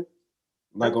shooting,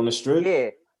 like on the strip. Yeah,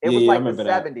 it was like the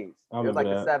 70s. It was like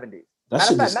the 70s. That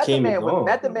shit just came and gone.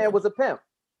 Method Man was a pimp.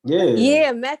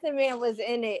 Yeah, Method Man was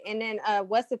in it, and then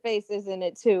what's the face is in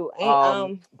it too.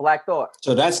 Black Thought.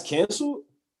 So that's canceled?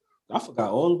 I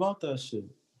forgot all about that shit.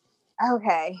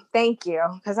 Okay, thank you,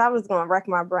 because I was gonna wreck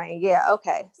my brain. Yeah,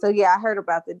 okay. So yeah, I heard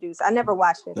about the Deuce. I never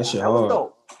watched it. That was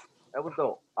dope. That was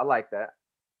dope. I like that.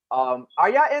 Are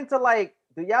y'all into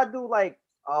do y'all do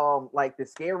the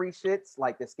scary shits,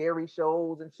 like the scary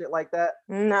shows and shit like that?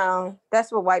 No,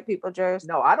 that's what white people just.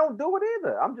 No, I don't do it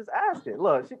either. I'm just asking.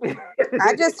 Look,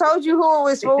 I just told you who it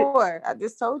was for. I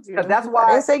just told you. That's why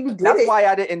I didn't say you did. That's it. why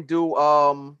I didn't do.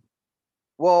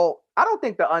 Well, I don't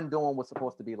think The Undoing was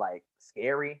supposed to be like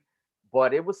scary,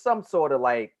 but it was some sort of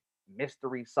like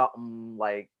mystery, something.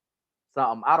 I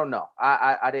don't know.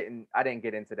 I didn't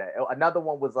get into that. Another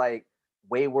one was like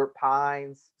Wayward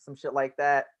Pines, some shit like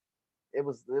that. It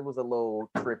was a little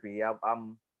trippy.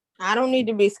 I don't need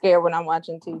to be scared when I'm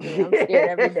watching TV. I'm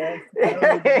scared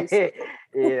every day.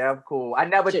 Yeah, I'm cool. I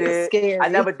never did. Scary. I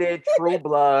never did True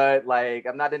Blood. Like,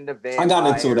 I'm not into vampire. I got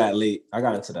into that late.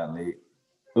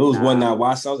 It was one that I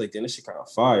watched. I was like, damn, this shit kind of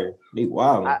fire.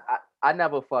 Wow. I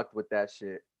never fucked with that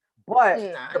shit. But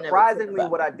surprisingly,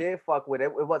 what I did fuck with,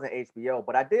 it wasn't HBO,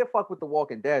 but I did fuck with The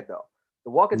Walking Dead, though.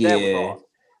 The Walking Dead was awesome.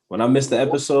 When I missed the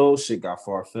episode, shit got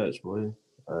far-fetched, boy.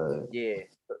 Yeah.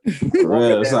 For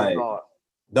real, it's like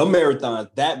that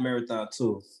marathon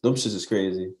too. Them shits is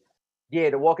crazy. Yeah,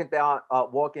 the Walking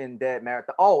Dead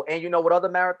marathon. Oh, and you know what other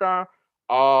marathon?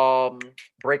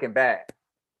 Breaking Bad.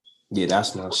 Yeah,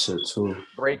 that's my shit too.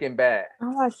 Breaking Bad.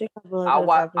 I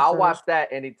watch that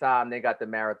anytime they got the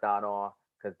marathon on,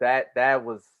 because that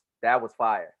was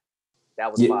fire.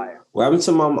 That was fire. What happened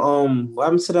to what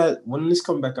happened to that when this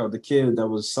coming back out? The kid that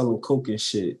was selling coke and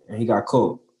shit, and he got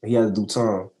caught. He had to do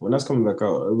time. When that's coming back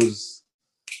out, it was.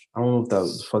 I don't know if that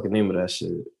was the fucking name of that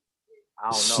shit. I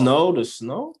don't know. The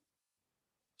Snow?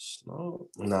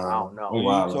 Nah. I don't know.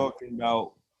 Wow. Y'all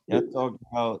talking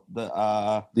about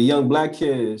the young black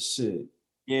kid shit.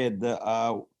 Yeah,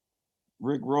 the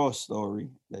Rick Ross story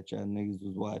that y'all niggas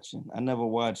was watching. I never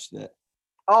watched that.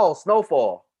 Oh,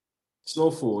 Snowfall,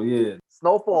 yeah.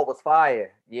 Snowfall was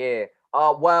fire. Yeah.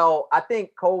 Well, I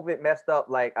think COVID messed up,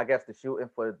 like, I guess the shooting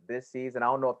for this season. I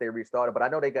don't know if they restarted, but I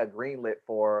know they got greenlit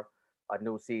for a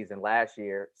new season last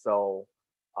year. So,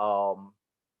 I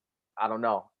don't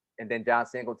know. And then John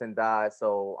Singleton died,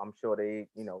 so I'm sure they,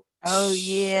 Oh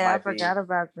yeah, I forgot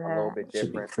about that. A little bit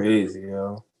different. Crazy,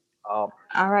 yo.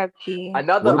 R.I.P.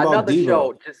 Another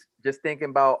show. Just thinking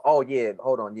about. Oh yeah,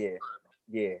 hold on. Yeah.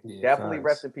 Definitely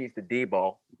rest in peace to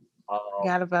Debo.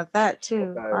 Forgot about that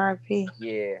too. R.I.P.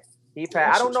 Yeah. He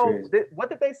passed. I don't know. What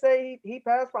did they say he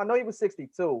passed from? I know he was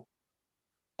 62.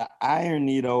 The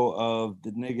irony, though, of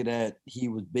the nigga that he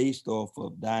was based off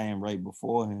of dying right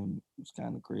before him was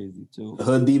kind of crazy, too. The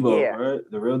Hood Debo, right?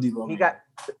 The real Debo. He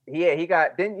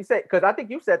got, didn't you say, because I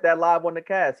think you said that live on the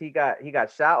cast, he got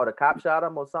shot, or the cop shot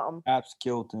him or something? Cops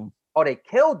killed him. Oh, they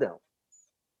killed him?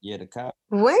 Yeah, the cop.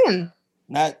 When?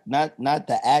 Not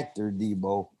the actor,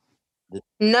 Debo.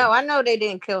 No, I know they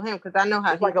didn't kill him, because I know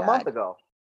how he died. A month ago.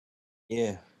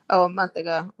 Yeah. Oh, a month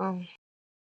ago. Oh.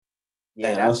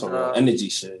 Yeah, that's some real energy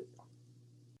shit.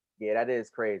 Yeah, that is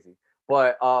crazy.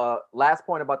 But last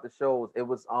point about the shows, it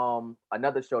was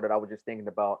another show that I was just thinking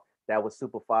about that was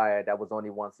super fire. That was only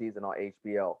one season on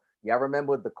HBO. Y'all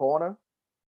remember The Corner?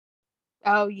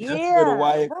 Oh yeah. That's where The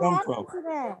Wire come from.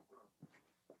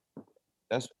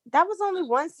 That was only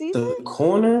one season. The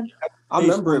Corner. I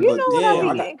remember it, but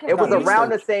damn, it was around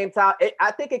the same time.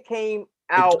 I think it came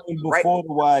out before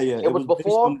The Wire. It was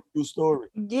before the true story.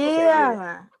 Yeah. Okay,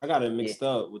 yeah. I got it mixed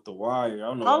up with The Wire. I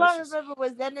don't know. All I remember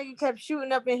was that nigga kept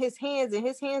shooting up in his hands, and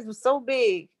his hands were so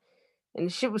big, and the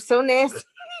shit was so nasty.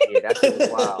 Yeah, that shit was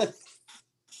wild.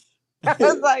 I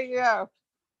was like, yo,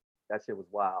 that shit was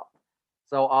wild.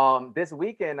 So this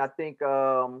weekend, I think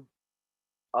the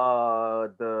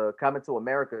Coming to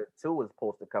America 2 is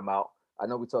supposed to come out. I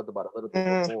know we talked about it a little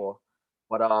bit before,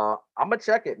 but I'm gonna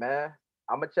check it, man.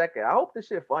 I'm gonna check it. I hope this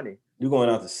shit funny. You going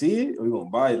out to see it, or you gonna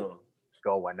buy it on?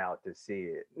 Going out to see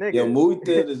it, nigga. Yo, movie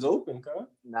theater is open, huh?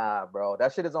 Nah, bro,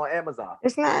 that shit is on Amazon.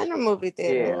 It's not in a movie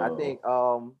theater. Yeah,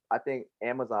 I think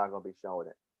Amazon gonna be showing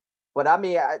it. But I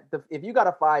mean, if you got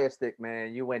a Fire Stick,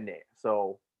 man, you in there.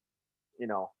 So, you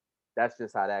know, that's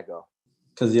just how that go.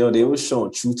 Cause yo, they was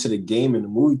showing True to the Game in the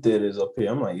movie theaters up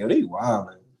here. I'm like, yo, they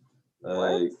wildin'.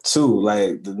 Two,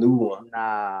 like the new one.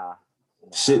 Nah.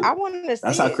 Shit. I want to see.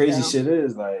 That's how crazy shit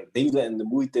is. Like they letting the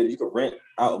movie theater. You can rent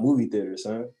out a movie theater,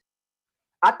 son.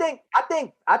 I think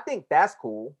that's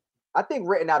cool. I think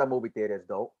renting out a movie theater is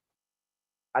dope.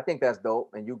 I think that's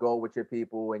dope. And you go with your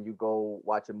people and you go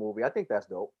watch a movie. I think that's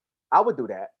dope. I would do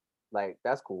that. Like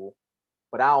that's cool.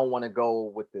 But I don't want to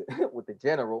go with the with the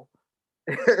general.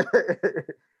 I'm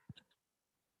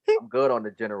good on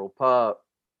the general pub.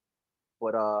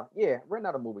 But yeah, renting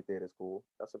out a movie theater is cool.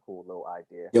 That's a cool little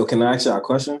idea. Yo, can I ask you a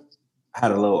question? I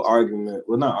had a little argument.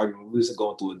 Well, not argument. We was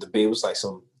going through a debate. It was like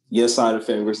some your side of the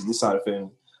family versus this side of the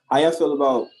family. How y'all feel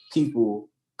about people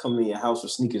coming in your house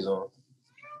with sneakers on?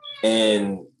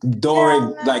 And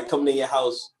during like coming in your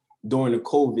house during the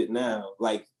COVID now,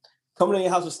 like coming in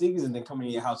your house with sneakers and then coming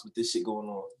in your house with this shit going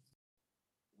on.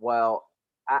 Well,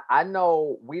 I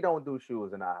know we don't do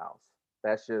shoes in our house.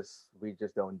 That's just, we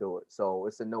just don't do it. So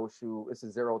it's a no shoe, it's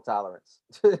a zero tolerance.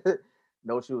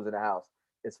 No shoes in the house.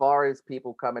 As far as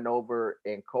people coming over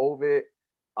in COVID,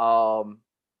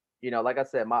 you know, like I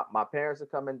said, my parents are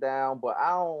coming down, but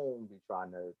I don't be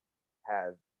trying to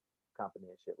have company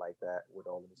and shit like that with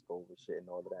all of this COVID shit and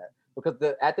all of that. Because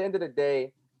at the end of the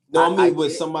day, no, I mean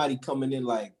with somebody coming in,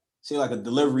 like say like a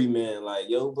delivery man, like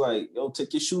yo,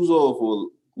 take your shoes off, or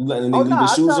you letting them leave their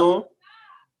shoes on.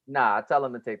 Nah, I tell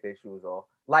them to take their shoes off.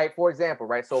 Like for example,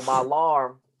 right? So my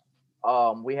alarm,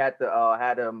 we had to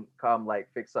had them come like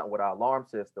fix something with our alarm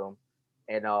system,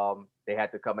 and they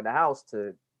had to come in the house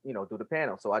to, you know, do the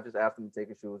panel. So I just asked them to take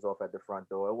their shoes off at the front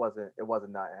door. It wasn't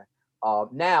nothing.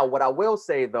 Now what I will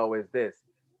say though is this: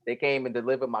 they came and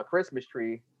delivered my Christmas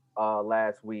tree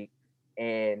last week,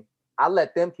 and I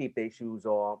let them keep their shoes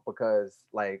on because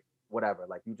like whatever,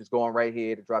 like you just going right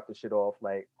here to drop the shit off,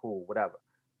 like cool, whatever.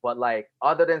 But like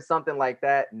other than something like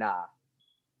that, nah.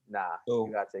 So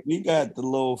you gotta take we got the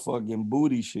little fucking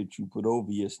booty shit you put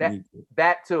over your sneaker.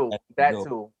 That too.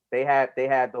 They had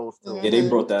those too. Yeah, they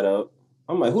brought that up.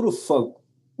 I'm like, who the fuck?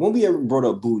 When we ever brought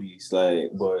up booties,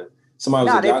 like, but somebody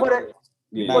was like, they put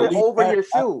it over your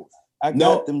shoes. I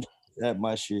got them at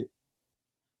my shit.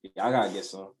 Yeah, I gotta get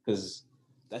some because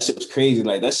that shit was crazy.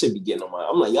 Like that shit be getting on my.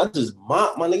 I'm like, y'all just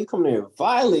mock my nigga coming there and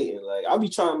violating. Like I'll be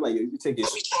trying. I'm like, you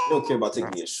don't care about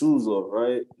taking your shoes off,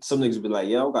 right? Some niggas be like,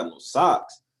 yeah, I don't got no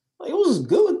socks. Like, it was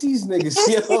good with these niggas,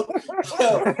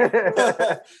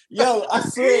 yo, I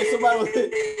swear somebody was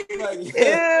like,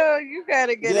 ew, you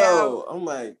gotta get out. I'm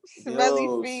like, smelly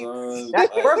feet.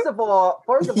 First of all,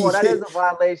 that is a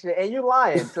violation, and you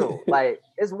lying too. Like,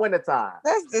 it's wintertime.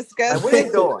 That's disgusting. Like, what are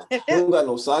you doing? You don't got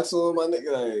no socks on, my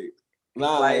nigga. Like,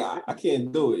 nah, like, I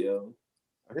can't do it, yo.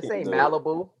 This ain't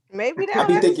Malibu. Maybe I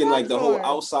be thinking like the whole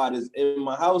outside is in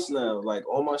my house now, like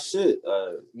all my shit.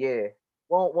 Yeah.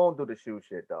 Won't do the shoe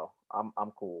shit though. I'm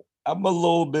cool. I'm a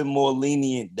little bit more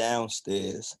lenient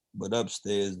downstairs, but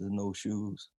upstairs there's no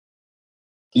shoes.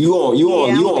 You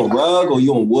on rug or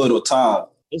you on wood or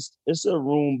tile? It's a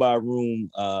room by room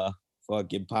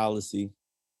fucking policy.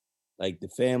 Like the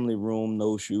family room,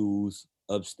 no shoes.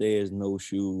 Upstairs, no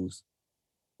shoes.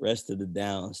 Rest of the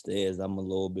downstairs, I'm a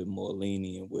little bit more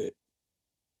lenient with.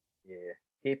 Yeah,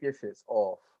 keep your shits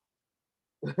off.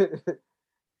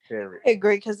 I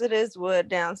agree, because it is wood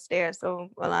downstairs, so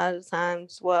a lot of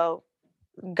times,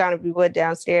 gonna be wood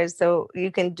downstairs, so you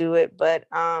can do it, but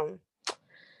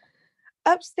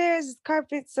upstairs is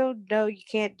carpet, so no, you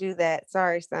can't do that.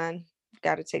 Sorry, son.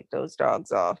 Got to take those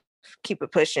dogs off. Keep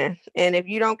it pushing, and if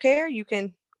you don't care, you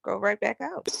can go right back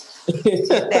out.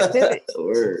 That pivot.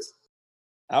 Word.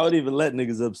 I would even let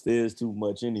niggas upstairs too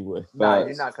much anyway. Nah,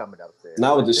 you're not coming upstairs.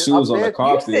 Not with the shoes on the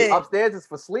carpet. Upstairs is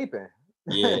for sleeping.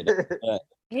 Yeah.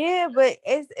 Yeah, but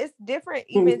it's different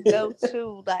even though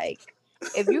too. Like,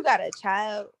 if you got a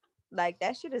child, like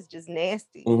that shit is just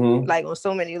nasty. Mm-hmm. Like on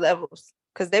so many levels.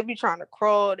 Cause they be trying to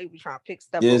crawl, they be trying to pick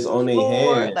stuff up on their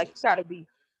hand. Like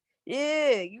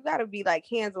you gotta be like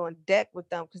hands on deck with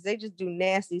them because they just do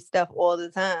nasty stuff all the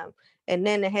time. And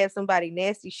then to have somebody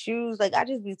nasty shoes, like I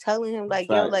just be telling him, like,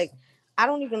 yo, like I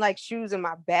don't even like shoes in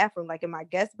my bathroom, like in my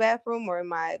guest bathroom or in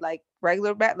my like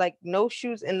regular bath, like no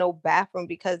shoes in no bathroom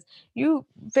because you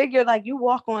figure like you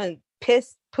walk on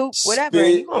piss, poop, whatever,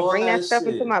 and you gonna bring that stuff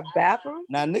into my bathroom?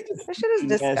 Now niggas that shit is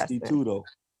disgusting. Nasty too though.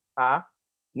 Huh?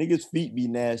 Niggas' feet be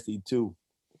nasty too.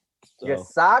 So. Your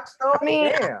socks though? I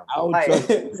mean, damn. Like,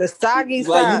 the soggy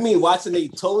like socks. You mean watching their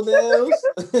toenails?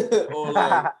 Or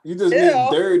like you just mean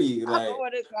dirty? Like I don't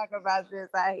want to talk about this.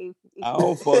 I hate feet. I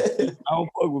don't fuck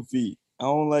with feet. I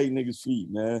don't like niggas' feet,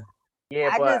 man. Yeah,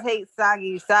 I just hate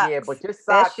soggy socks. Yeah, but your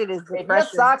socks. That shit is if your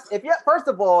socks, first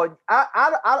of all,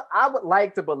 I would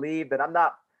like to believe that I'm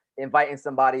not inviting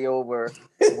somebody over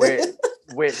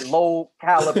with low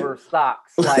caliber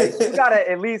socks. Like you gotta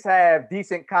at least have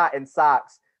decent cotton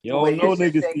socks. You don't know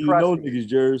niggas,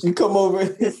 Jers. You come over.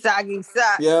 Soggy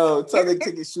socks. Yo, tell them to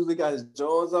take his shoes. They got his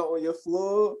jaws out on your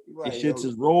floor. Like, the shit's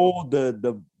is rolled.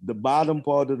 The bottom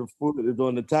part of the foot is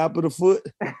on the top of the foot.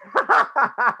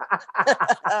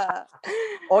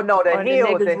 Oh no, the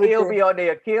heel be on the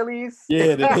Achilles.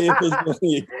 Yeah, the heel is on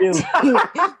the Achilles.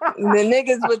 The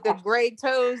niggas with the gray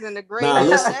toes and the gray.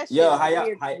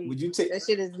 Would you take that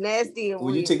shit is nasty and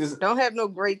would weird. You take this? Don't have no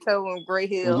gray toe and gray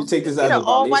heel. Would you take this as an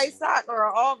all white sock or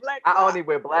an all black sock? I only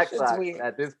wear black socks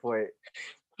at this point.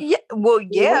 Yeah, well,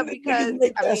 yeah, because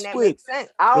that makes sense.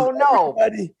 I don't know.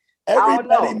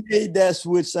 Everybody made that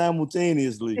switch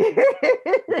simultaneously.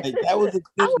 Like, that was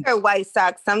I wear white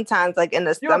socks sometimes, like in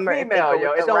the summer. You're female,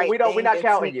 yo. We're not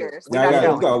counting you. You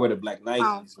gotta wear the black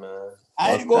Nikes, man.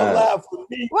 I ain't gonna lie for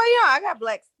me. Well, yeah, I got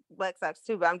black socks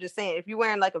too, but I'm just saying, if you're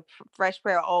wearing like a fresh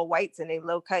pair of all whites and they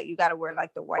low cut, you gotta wear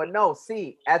like the white. But no,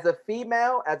 see, as a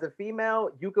female,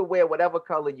 you can wear whatever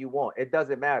color you want. It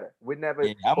doesn't matter.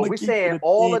 We're saying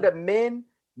all of the men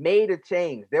made a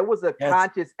change. There was a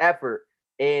conscious effort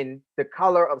in the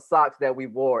color of socks that we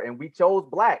wore, and we chose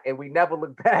black, and we never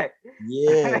looked back.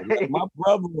 Yeah, like my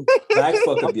brother, black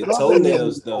fuck up your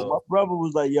toenails though. My brother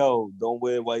was like, "Yo, don't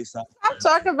wear white socks." I'm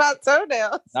talking about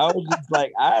toenails. I was just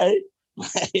like, "All right."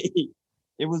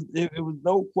 It was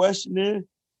no questioning.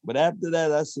 But after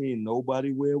that, I seen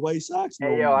nobody wear white socks.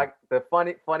 The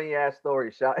funny ass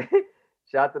story. Shout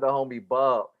to the homie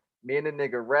Bub. Me and the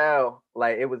nigga Rel,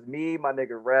 like it was me, my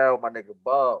nigga Rel, my nigga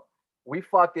Bub. We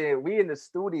in the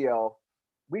studio,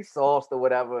 we sauced or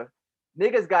whatever.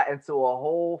 Niggas got into a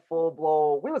whole full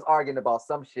blown. We was arguing about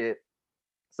some shit.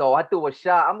 So I threw a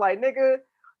shot. I'm like, nigga,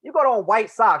 you got on white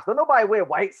socks. Don't nobody wear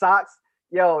white socks.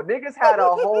 Yo, niggas had a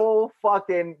whole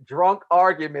fucking drunk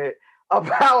argument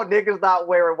about niggas not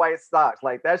wearing white socks.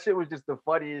 Like that shit was just the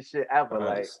funniest shit ever.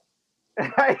 Nice.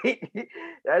 Like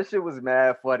that shit was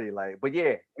mad funny. Like, but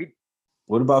yeah.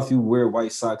 What about if you wear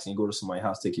white socks and you go to somebody's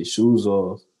house, take your shoes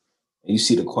off? You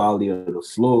see the quality of the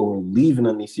floor when leaving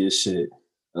underneath your shit.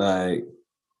 Like,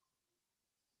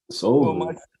 it's over. Put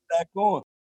my shit back on.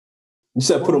 You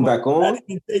said put them back on? I'm not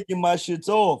even taking my shits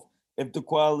off if the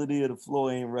quality of the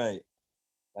floor ain't right.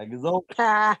 Like, it's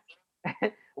over.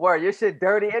 Word, your shit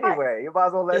dirty anyway. You might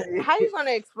as well let me. How you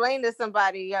gonna explain to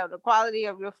somebody, yo, the quality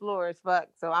of your floor is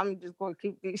fucked, so I'm just gonna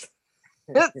keep these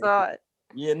shits on.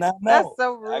 Yeah, no. That's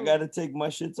so rude. I gotta take my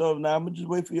shits off now. I'm gonna just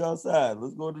wait for you outside.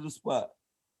 Let's go to the spot.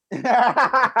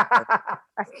 I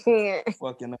can't.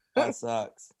 Fucking my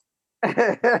socks.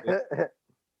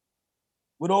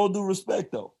 With all due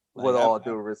respect, though. Like, with all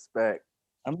due respect.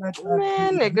 I'm not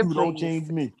trying to don't change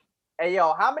me. Hey,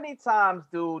 yo, how many times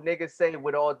do niggas say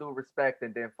with all due respect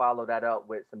and then follow that up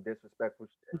with some disrespectful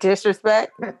shit?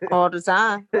 Disrespect all the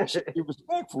time. That should be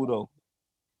respectful, though.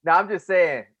 No, I'm just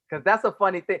saying, because that's a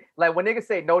funny thing. Like, when niggas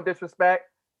say no disrespect,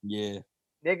 yeah,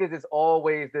 niggas is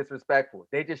always disrespectful.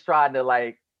 They just trying to,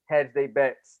 like, hedge their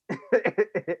bets.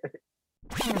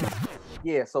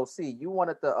 Yeah, so see, you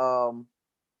wanted to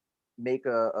make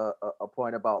a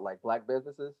point about like black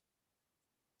businesses?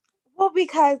 Well,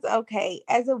 because okay,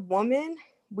 as a woman,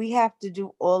 we have to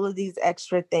do all of these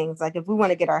extra things. Like if we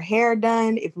want to get our hair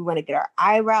done, if we want to get our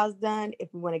eyebrows done, if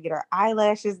we want to get our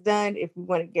eyelashes done, if we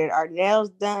want to get our nails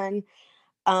done.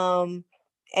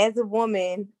 As a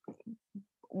woman,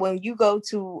 when you go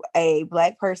to a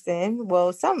black person,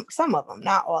 well, some of them,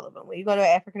 not all of them. When you go to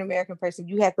an African-American person,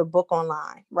 you have to book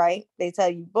online, right? They tell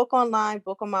you book online,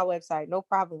 book on my website, no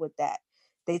problem with that.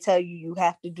 they tell you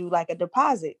have to do like a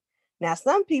deposit. Now,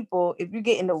 some people, if you're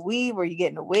getting a weave or you're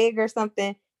getting a wig or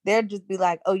something, they'll just be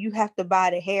like, oh, you have to buy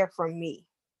the hair from me.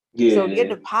 Yeah. So your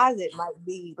deposit might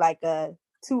be like a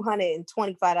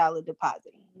 $225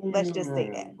 deposit. Let's just say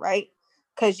that, right?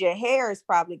 Because your hair is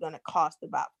probably going to cost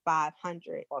about $500.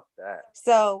 Fuck that.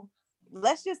 So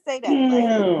let's just say that,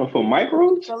 right? For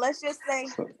micros? So let's just say,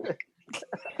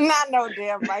 not no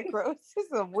damn micros. It's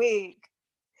a wig.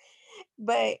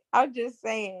 But I'm just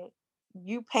saying,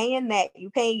 you paying that. You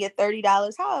paying your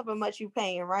 $30, however much you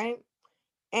paying, right?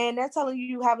 And they're telling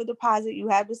you have a deposit. You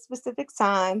have a specific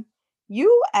time.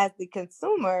 You, as the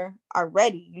consumer, are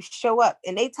ready. You show up,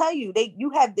 and they tell you you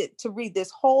have to read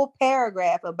this whole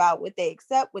paragraph about what they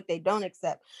accept, what they don't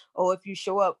accept. Or if you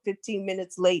show up 15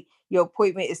 minutes late, your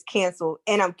appointment is canceled,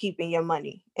 and I'm keeping your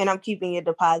money, and I'm keeping your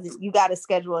deposit. You got to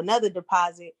schedule another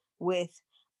deposit with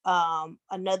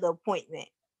another appointment,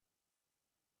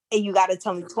 and you got to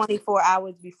tell me 24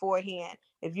 hours beforehand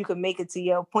if you can make it to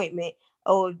your appointment.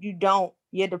 Or if you don't,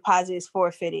 your deposit is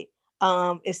forfeited.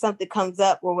 If something comes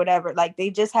up or whatever, like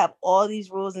they just have all these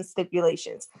rules and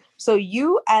stipulations. So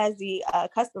you as the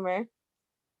customer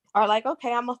are like,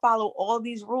 okay, I'm gonna follow all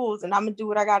these rules and I'm gonna do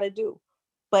what I gotta do.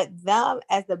 But them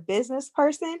as the business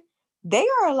person, they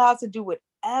are allowed to do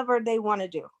whatever they want to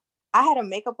do. I had a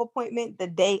makeup appointment the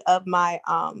day of my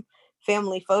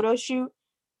family photo shoot.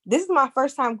 This is my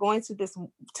first time going to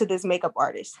this makeup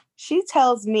artist. She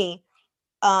tells me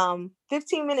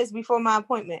 15 minutes before my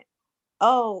appointment,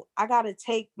 oh, I got to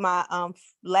take my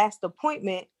last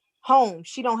appointment home.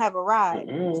 She don't have a ride.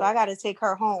 So I got to take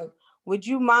her home. Would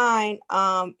you mind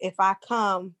if I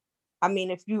come? I mean,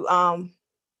 if you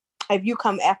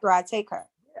come after I take her?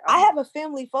 I have a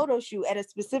family photo shoot at a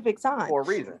specific time. For a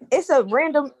reason. It's a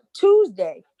random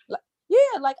Tuesday.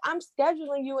 Like I'm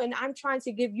scheduling you and I'm trying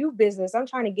to give you business. I'm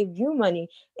trying to give you money.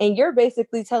 And you're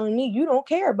basically telling me you don't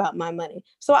care about my money.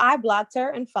 So I blocked her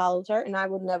and followed her, and I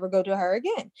would never go to her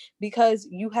again because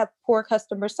you have poor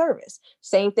customer service.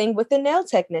 Same thing with the nail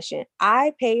technician.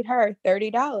 I paid her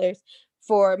 $30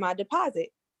 for my deposit.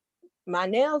 My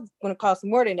nails going to cost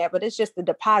more than that, but it's just the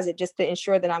deposit just to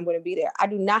ensure that I'm going to be there. I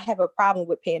do not have a problem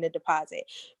with paying a deposit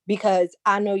because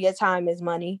I know your time is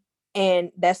money.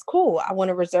 And that's cool. I want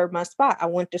to reserve my spot. I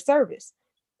want the service.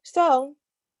 So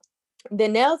the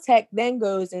nail tech then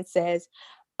goes and says,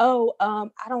 oh, I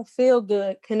don't feel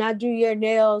good. Can I do your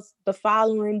nails the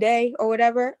following day or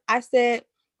whatever? I said,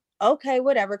 okay,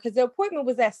 whatever. Because the appointment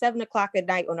was at 7:00 at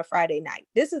night on a Friday night.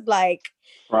 This is like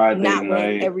Friday not night.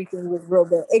 When everything was real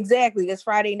good. Exactly. It's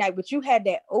Friday night, but you had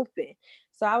that open.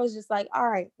 So I was just like, all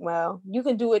right, well, you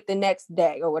can do it the next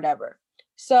day or whatever.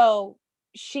 So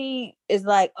she is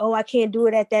like, oh, I can't do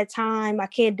it at that time. I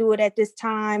can't do it at this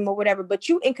time or whatever. But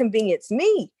you inconvenience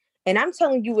me. And I'm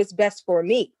telling you what's best for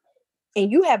me. And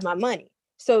you have my money.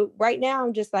 So right now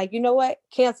I'm just like, you know what?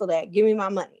 Cancel that. Give me my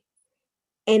money.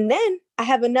 And then I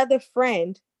have another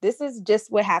friend. This is just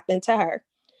what happened to her.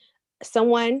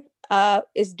 Someone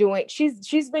is doing,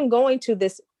 she's been going to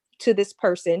this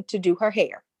person to do her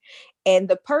hair. And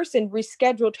the person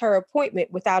rescheduled her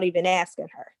appointment without even asking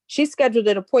her. She scheduled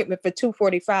an appointment for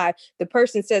 2:45. The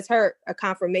person sends her a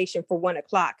confirmation for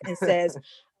 1:00 and says,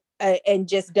 and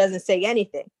just doesn't say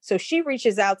anything. So she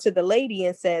reaches out to the lady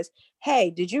and says, hey,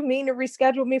 did you mean to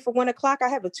reschedule me for 1:00? I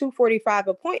have a 2:45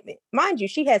 appointment. Mind you,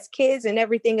 she has kids and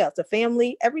everything else, a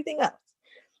family, everything else.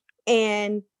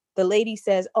 And the lady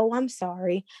says, oh, I'm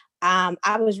sorry.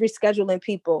 I was rescheduling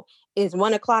people. Is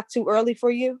 1:00 too early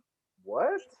for you?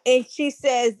 What? And she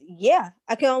says, yeah,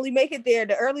 I can only make it there.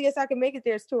 The earliest I can make it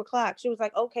there is 2:00. She was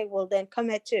like, okay, well then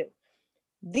come at 2:00.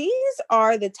 These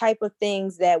are the type of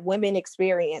things that women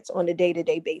experience on a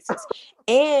day-to-day basis.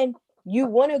 And you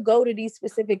want to go to these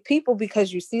specific people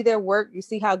because you see their work, you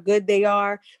see how good they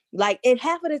are. Like, and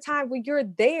half of the time when you're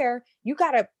there, you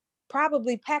got to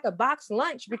probably pack a box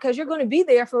lunch because you're going to be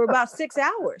there for about 6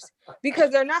 hours because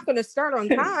they're not going to start on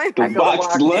time.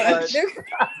 Box lunch.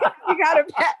 You gotta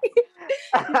pack.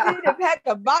 You need to pack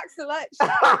a box of lunch.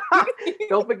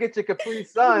 Don't forget your Capri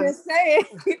Sun. Just saying.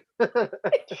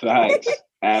 Facts.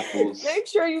 Apples. Make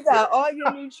sure you got all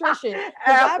your nutrition.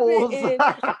 Apples.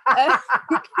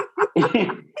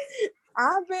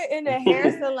 I've been in a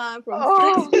hair salon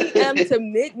from 6 p.m. to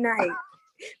midnight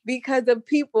because of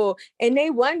people, and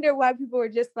they wonder why people are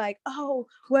just like, oh,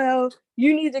 well,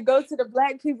 you need to go to the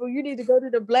Black people, you need to go to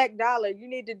the Black dollar, you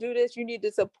need to do this, you need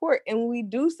to support. And we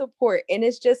do support. And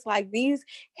it's just like these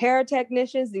hair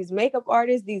technicians, these makeup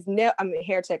artists,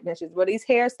 hair technicians, but these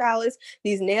hairstylists,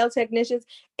 these nail technicians,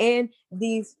 and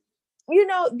these you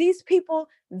know, these people,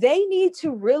 they need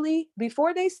to really,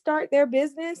 before they start their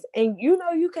business, and you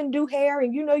know you can do hair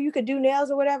and you know you could do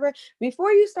nails or whatever,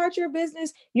 before you start your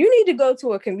business, you need to go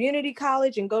to a community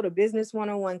college and go to business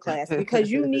 101 class,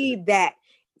 because you need that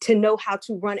to know how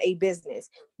to run a business.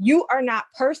 You are not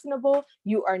personable.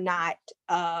 You are not,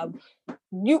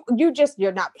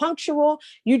 you're not punctual.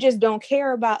 You just don't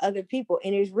care about other people.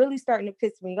 And it's really starting to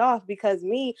piss me off, because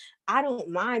I don't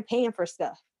mind paying for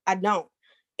stuff. I don't,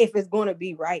 if it's going to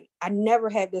be right. I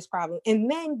never had this problem. And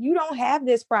men, you don't have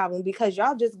this problem, because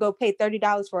y'all just go pay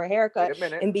 $30 for a haircut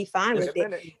and be fine with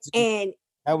it. And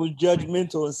I was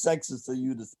judgmental and sexist of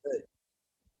you to say.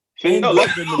 Let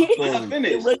her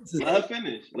finish.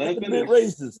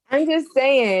 Racist. I'm just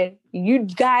saying, you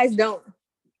guys don't,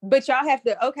 but y'all have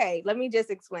to. Okay, let me just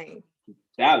explain.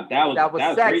 That was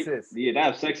sexist. Great. Yeah,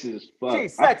 that was sexist as fuck.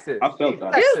 She's sexist. I felt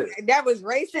that. That was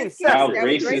racist. That was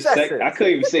racist. I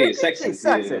couldn't even say it. Sexist.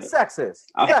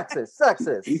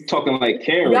 Sexist. He's talking like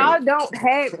Karen. Y'all don't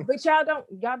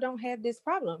have this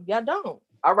problem. Y'all don't.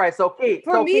 All right, so Kate,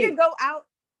 for me to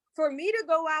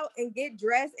go out and get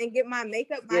dressed and get my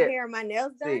makeup, my hair, and my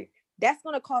nails done, that's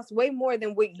going to cost way more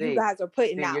than what you guys are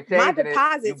putting out. My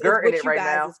deposits is what you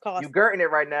guys is costing. You gurting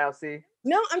it right now, see?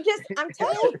 No, I'm telling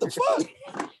you. What the fuck?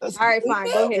 All right, fine.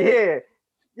 Go ahead.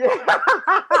 Yeah.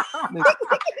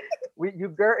 You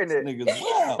gurting it.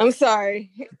 Wow. I'm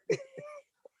sorry.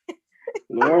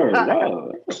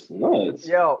 No. Nuts.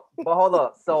 Yo, but hold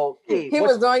up. So, Key, he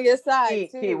was on your side.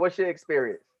 Key, what's your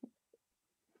experience?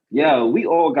 Yeah, we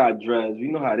all got dreads. We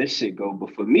know how this shit go.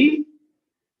 But for me,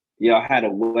 I had a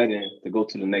wedding to go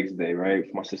to the next day, right?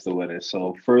 For my sister's wedding.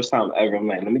 So first time ever, I'm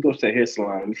like, let me go to the hair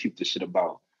salon. Let me see what this shit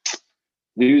about.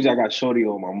 Usually I got shorty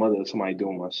or my mother or somebody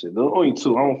doing my shit. There were only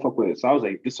two. I don't fuck with it. So I was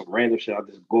like, this some random shit. I'll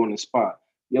just go in the spot.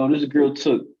 Yo, this girl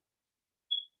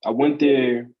I went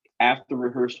there after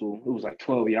rehearsal. It was like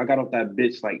 12. I got off that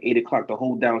bitch like 8 o'clock. The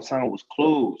whole downtown was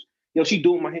closed. Yo, she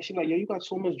doing my hair. She like, yo, you got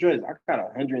so much dreads. I got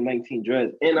 119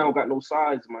 dreads. And I don't got no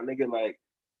sides, my nigga. Like,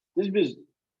 this bitch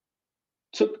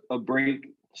took a break,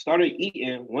 started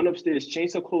eating, went upstairs,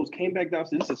 changed her clothes, came back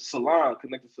downstairs. This is a salon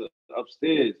connected to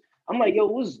upstairs. I'm like, yo,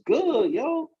 what's good,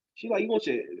 yo? She like, you want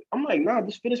your... I'm like, nah,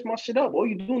 just finish my shit up. All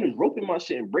you doing is roping my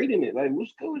shit and braiding it. Like,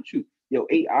 what's good with you? Yo,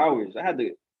 8 hours. I had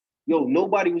to... Yo,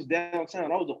 nobody was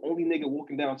downtown. I was the only nigga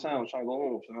walking downtown trying to go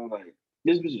home. So I was like,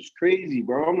 this bitch is crazy,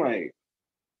 bro. I'm like,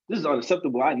 this is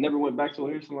unacceptable. I never went back to a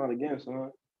hair salon again,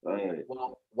 son.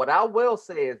 Well, what I will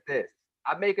say is this.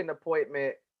 I make an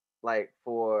appointment to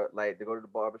go to the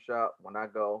barbershop when I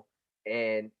go.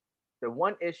 And the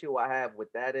one issue I have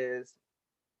with that is,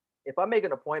 if I make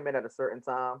an appointment at a certain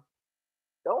time,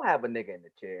 don't have a nigga in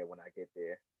the chair when I get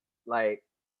there. Like,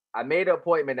 I made an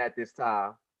appointment at this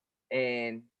time,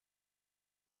 and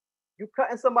you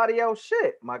cutting somebody else's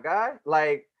shit, my guy.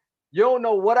 Like, you don't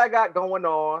know what I got going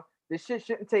on. This shit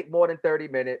shouldn't take more than 30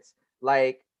 minutes.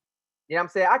 Like, you know what I'm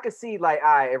saying? I could see, like,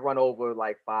 all right, it run over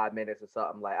like 5 minutes or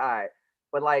something. Like, all right.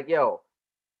 But, like, yo,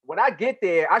 when I get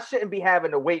there, I shouldn't be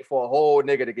having to wait for a whole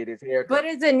nigga to get his hair cut. But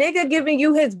is a nigga giving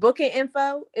you his booking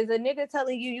info? Is a nigga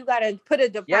telling you got to put a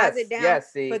deposit down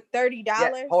for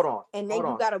 $30? Hold on. And then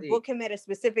you got to book him at a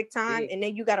specific time, and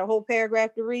then you got a whole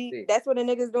paragraph to read? That's what a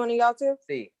nigga's doing to y'all too?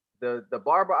 See, the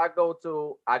barber I go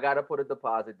to, I got to put a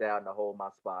deposit down to hold my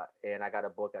spot, and I got to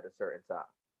book at a certain time.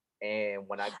 And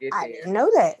when I get there... I didn't know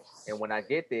that. And when I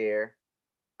get there,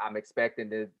 I'm expecting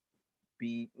to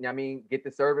get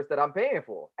the service that I'm paying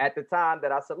for at the time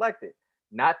that I selected,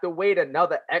 not to wait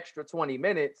another extra 20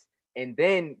 minutes and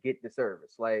then get the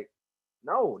service. Like,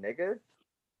 no, nigga.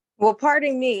 Well,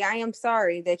 pardon me. I am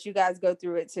sorry that you guys go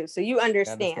through it too. So you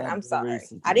understand. I'm sorry.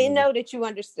 I didn't know that you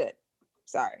understood.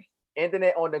 Sorry. Ending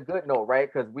it on a good note, right?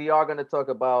 Because we are going to talk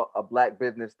about a Black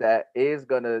business that is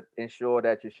going to ensure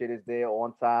that your shit is there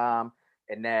on time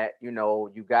and that,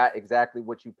 you got exactly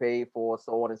what you paid for,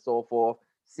 so on and so forth.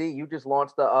 See, you just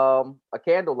launched a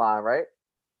candle line, right?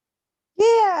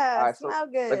 Yeah, right, smell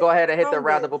good. So go ahead and hit the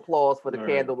round of applause for the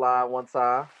candle line one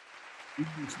time.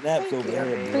 Snaps over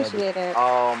here. Appreciate it.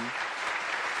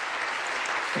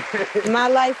 My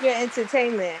life, your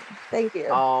entertainment. Thank you.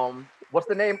 What's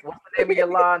the name of your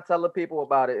line? Tell the people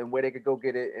about it and where they could go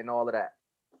get it and all of that.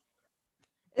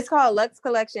 It's called Lux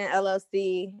Collection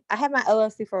LLC. I had my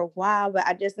LLC for a while, but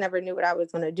I just never knew what I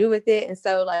was going to do with it. And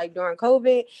so like during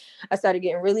COVID, I started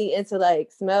getting really into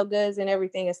like smell goods and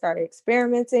everything and started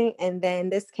experimenting. And then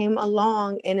this came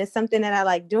along and it's something that I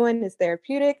like doing. It's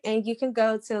therapeutic. And you can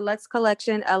go to Lux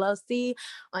Collection LLC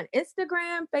on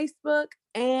Instagram, Facebook,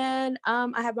 and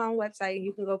I have my own website and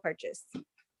you can go purchase.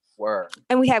 Word.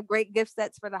 And we have great gift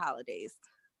sets for the holidays.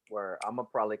 Where I'm gonna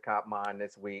probably cop mine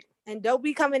this week. And don't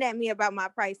be coming at me about my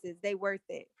prices. They worth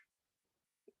it.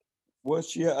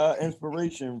 What's your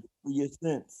inspiration for your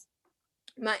scents?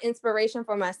 My inspiration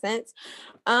for my scents,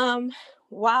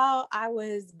 while I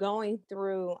was going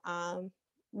through,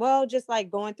 just like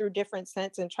going through different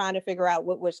scents and trying to figure out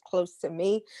what was close to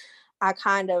me, I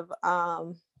kind of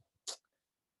I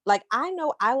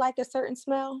know I like a certain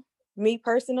smell, me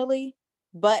personally,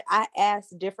 but I ask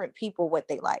different people what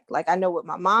they like. Like I know what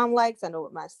my mom likes, I know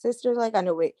what my sisters like, I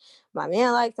know what my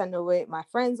man likes, I know what my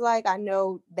friends like. I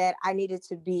know that I needed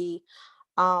to be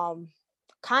kind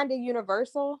of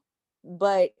universal,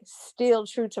 but still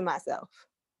true to myself.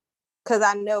 Because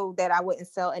I know that I wouldn't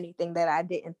sell anything that I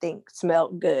didn't think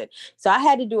smelled good. So I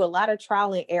had to do a lot of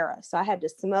trial and error. So I had to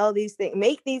smell these things,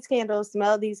 make these candles,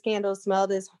 smell these candles, smell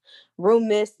this room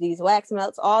mist, these wax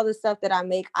melts, all the stuff that I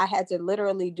make. I had to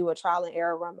literally do a trial and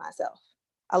error run myself.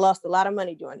 I lost a lot of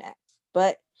money doing that,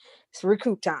 but it's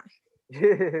recoup time.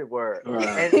 Word.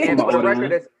 And for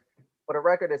the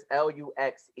record, it's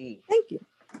LUXE. Thank you.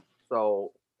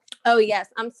 So. Oh yes,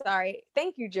 I'm sorry.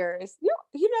 Thank you, Jers. You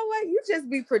know what? You just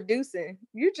be producing.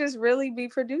 You just really be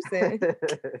producing.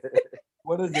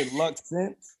 What is it? Lux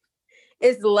Scents?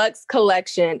 It's Lux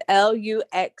Collection.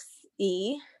 LUXE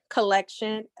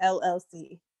Collection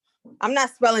LLC. I'm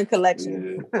not spelling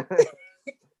collection. Yeah.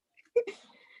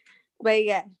 But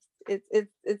yeah,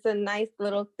 it's a nice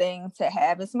little thing to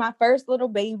have. It's my first little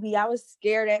baby. I was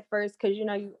scared at first because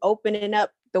you opening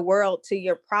up the world to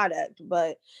your product,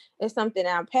 but it's something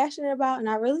that I'm passionate about and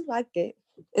I really like it.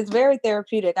 It's very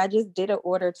therapeutic. I just did an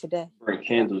order today. Break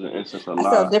candles and incense a lot.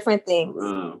 I sell different things.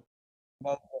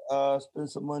 About to spend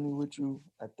some money with you,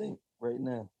 I think, right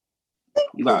now.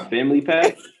 You got a family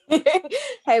pack?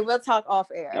 Hey, we'll talk off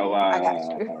air. Oh, I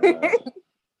got you.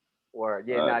 Word.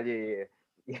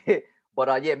 Yeah.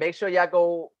 But make sure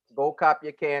y'all go cop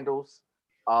your candles.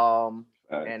 And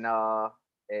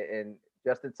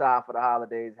just in time for the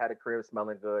holidays, had a crib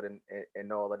smelling good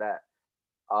and all of that.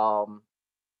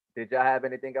 Did y'all have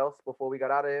anything else before we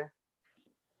got out of here?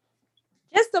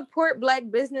 Just support Black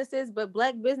businesses, but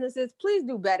Black businesses, please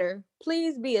do better.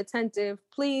 Please be attentive.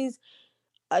 Please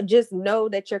just know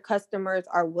that your customers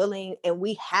are willing, and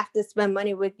we have to spend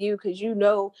money with you because you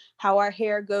know how our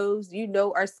hair goes. You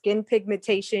know our skin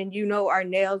pigmentation. You know our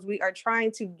nails. We are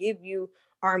trying to give you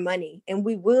our money, and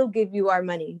we will give you our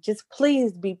money. Just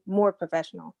please be more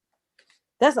professional.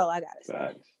 That's all I gotta say.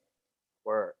 Facts.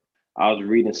 Word. I was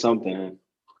reading something.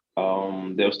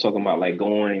 They was talking about like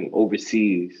going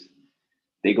overseas.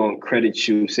 They gonna credit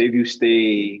you. Say if you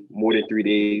stay more than 3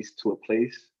 days to a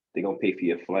place, they gonna pay for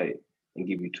your flight and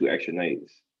give you 2 extra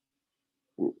nights,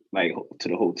 like to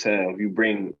the hotel. If you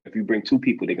bring 2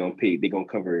 people, they gonna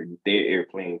cover their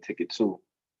airplane ticket too.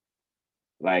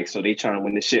 Like, so they trying to,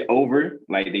 when the shit over,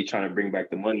 like they trying to bring back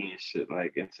the money and shit,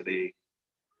 like into they.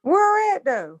 Where at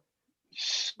though?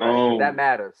 That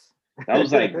matters. That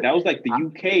was like the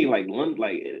UK, like London,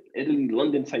 like Italy,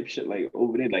 London type shit, like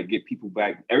over there, like get people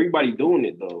back. Everybody doing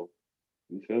it though.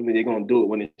 You feel me? They're gonna do it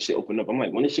when the shit open up. I'm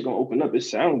like, when this shit gonna open up? It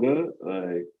sound good.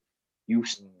 Like you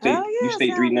stay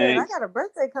 3 nights. I got a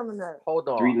birthday coming up. Hold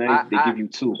on. 3 nights, they give you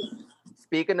 2.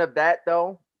 Speaking of that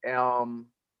though,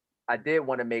 I did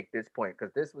want to make this point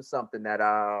because this was something that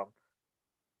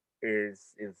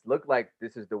is looked like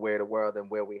this is the way of the world and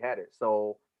where we headed.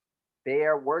 So they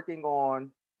are working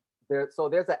on there. So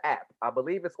there's an app. I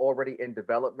believe it's already in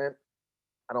development.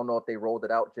 I don't know if they rolled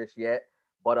it out just yet,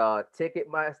 but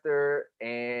Ticketmaster,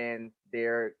 and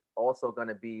they're also going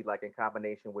to be like in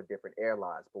combination with different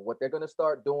airlines. But what they're going to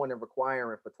start doing and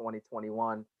requiring for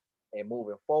 2021 and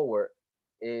moving forward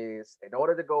is, in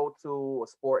order to go to a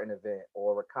sporting event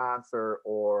or a concert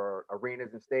or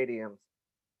arenas and stadiums,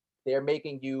 they're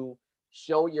making you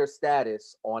show your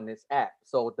status on this app.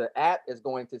 So the app is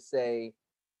going to say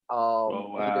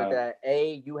either that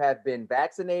A, you have been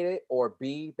vaccinated, or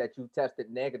B, that you tested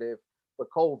negative for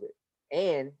COVID.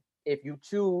 And if you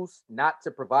choose not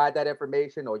to provide that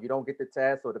information, or you don't get the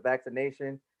test or the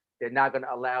vaccination, they're not going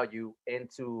to allow you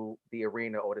into the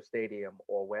arena or the stadium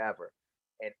or wherever.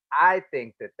 And I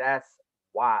think that that's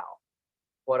wild,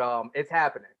 but it's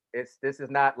happening. This is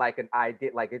not like an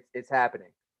idea, like it's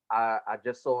happening. I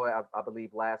just saw it, I believe,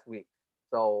 last week.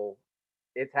 So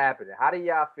it's happening. How do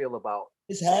y'all feel about?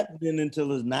 It's happening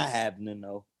until it's not happening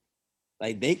though.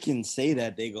 Like they can say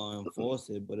that they're gonna enforce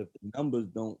it, but if the numbers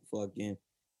don't if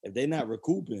they're not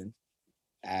recouping,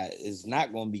 it's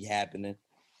not gonna be happening.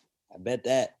 I bet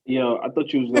that. Yo, I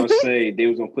thought you was gonna say they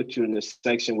was gonna put you in the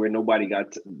section where nobody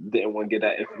didn't want to get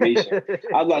that information.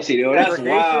 I was about to say, yo, that's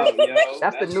wild, yo.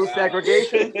 That's the new wild.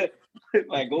 segregation.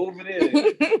 Like, go over there.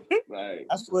 Like,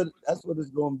 that's what it's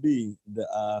gonna be.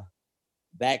 The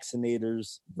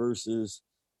vaccinators versus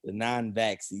the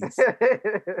non-vaxxers.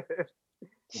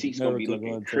 She's gonna be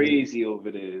looking crazy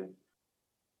over there.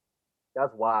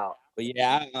 That's wild. But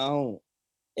yeah, I don't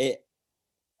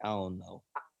know.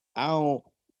 I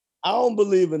don't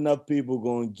believe enough people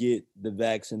gonna get the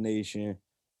vaccination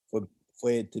for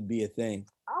it to be a thing.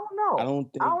 I don't know.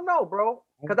 I don't know, bro.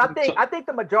 Because I think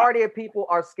the majority of people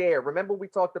are scared. Remember, we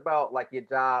talked about like your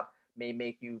job may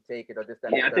make you take it or this,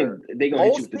 that. Yeah, I think they're gonna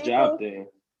hit you with the job thing.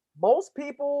 Most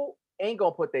people ain't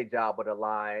gonna put their job on the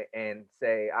line and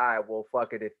say, all right, well,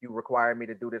 fuck it. If you require me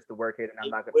to do this to work here, then I'm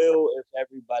not gonna. Will if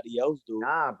everybody else do.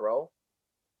 Nah, bro.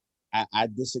 I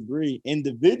disagree.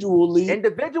 Individually,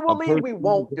 we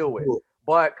won't do it.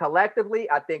 But collectively,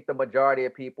 I think the majority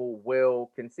of people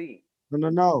will concede.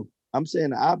 No. I'm saying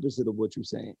the opposite of what you're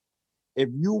saying. If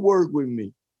you work with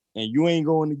me and you ain't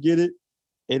going to get it,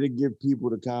 it'll give people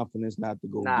the confidence not to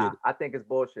go get it. I think it's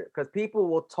bullshit. Because people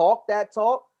will talk that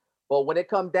talk, but when it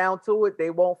comes down to it, they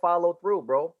won't follow through,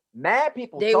 bro. Mad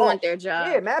people they talk. want their job.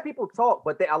 Yeah, mad people talk,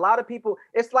 but a lot of people,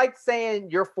 it's like saying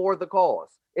you're for the cause.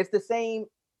 It's the same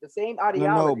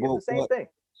ideology. It's the same thing.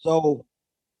 So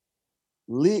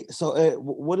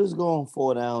what it's going to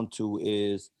fall down to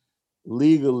is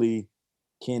legally,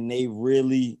 can they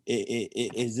really,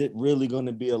 is it really going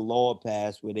to be a law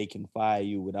passed where they can fire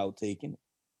you without taking it?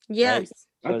 Yes.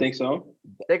 Right? I think so.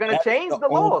 They're going to change the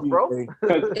laws, bro.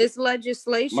 It's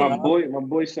legislation. My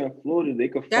boy said in Florida, they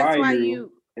could fire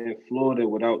you in Florida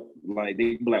without, like,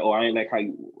 they be like, oh, I ain't like how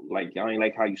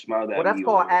you smiled at me. Well, that's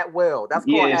called at will. That's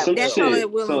called at will. That's called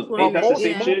at will.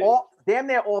 So damn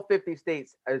near all 50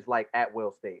 states is like at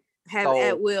will state. Have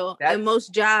at will, and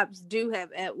most jobs do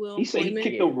have at will. He said he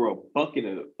kicked over a bucket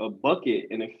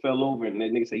and it fell over, and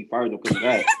that nigga said he fired him because of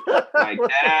that. Like,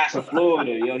 that's in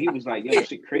Florida, yo. He was like, yo,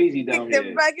 shit crazy down here.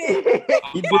 The bucket.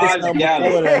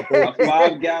 A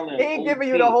 5 gallon. He ain't giving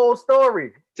you the whole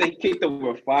story. So he kicked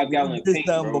over a 5 gallon paint,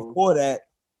 bro. Before that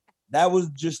was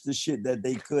just the shit that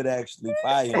they could actually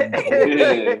fire him.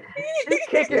 Yeah. He's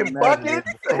kicking buckets.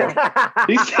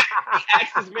 He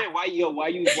asked this man, why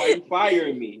you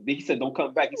firing me? Then he said, don't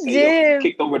come back. He said, yo, he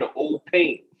kicked over the old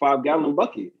paint, 5 gallon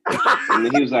bucket. And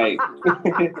then he was like,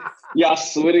 yo, I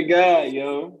swear to God,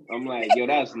 yo. I'm like, yo,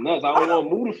 that's nuts. I don't want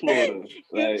to move to Florida.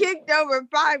 Like, you kicked over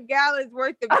 5 gallons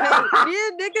worth of paint. Yeah,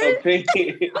 nigga. Paint.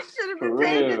 I should have been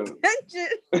paying attention.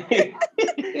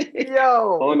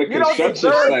 Yo, on the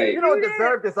construction site. You don't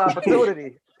deserve this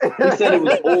opportunity. He said it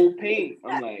was old paint.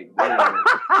 I'm like, man.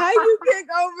 How you kick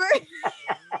over?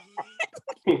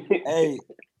 Hey,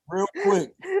 real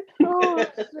quick. Oh,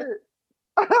 shit.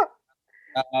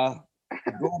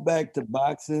 Go back to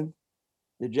boxing.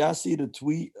 Did y'all see the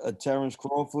tweet of Terrence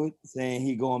Crawford saying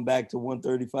he going back to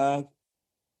 135?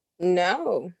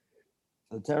 No.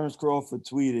 So Terrence Crawford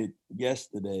tweeted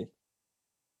yesterday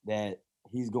that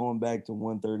he's going back to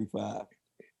 135,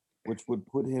 which would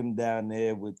put him down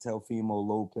there with Teofimo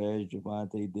Lopez,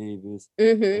 Gervonta Davis,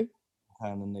 kind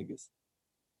of niggas.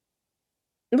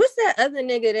 What's that other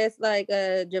nigga that's like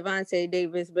Gervonta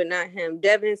Davis, but not him?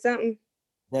 Devin something?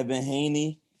 Devin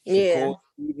Haney. Yeah. Shakur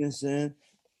Stevenson.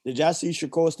 Did y'all see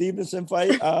Shakur Stevenson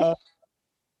fight?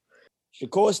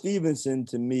 Shakur Stevenson,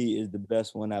 to me, is the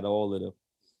best one out of all of them.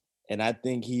 And I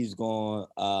think he's going,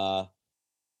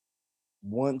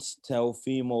 once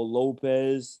Teofimo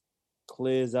Lopez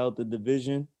clears out the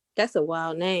division. That's a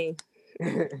wild name.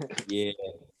 Yeah.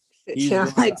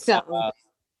 Sounds like something.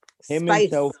 Him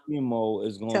and Teofimo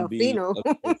is going to be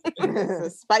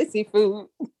spicy food.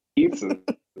 Pizza.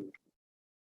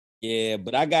 Yeah,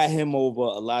 but I got him over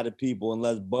a lot of people.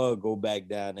 Unless Bud go back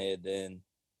down there, then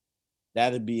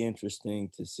that'd be interesting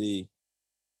to see.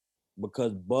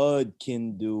 Because Bud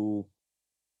can do,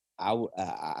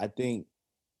 I think,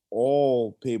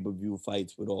 all pay-per-view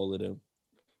fights with all of them.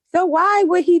 So why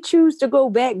would he choose to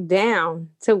go back down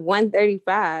to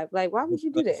 135? Like, why would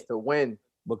you do that? To win.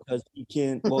 Because he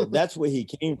can. Well, that's where he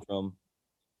came from.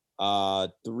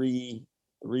 3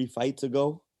 fights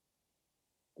ago.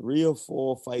 3 or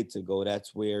 4 fights ago,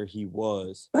 that's where he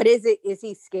was. But is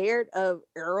he scared of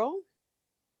Earl?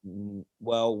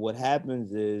 Well, what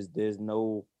happens is there's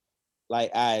no,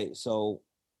 so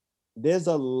there's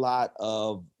a lot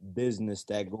of business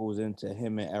that goes into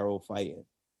him and Errol fighting.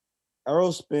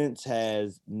 Errol Spence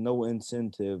has no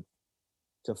incentive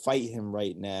to fight him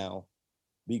right now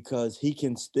because he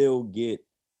can still get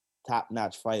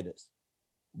top-notch fighters.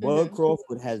 Bud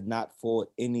Crawford has not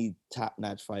fought any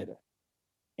top-notch fighter.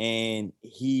 And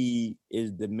he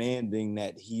is demanding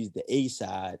that he's the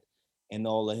A-side in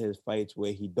all of his fights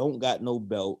where he don't got no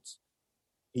belts.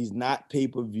 He's not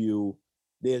pay-per-view.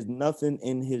 There's nothing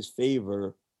in his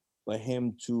favor for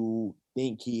him to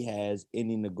think he has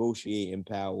any negotiating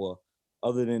power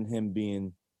other than him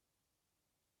being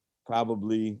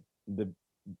arguably the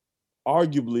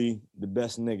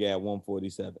best nigga at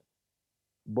 147.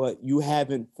 But you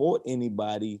haven't fought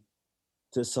anybody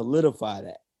to solidify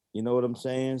that. You know what I'm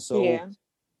saying? So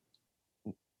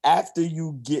after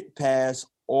you get past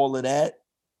all of that,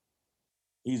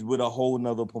 he's with a whole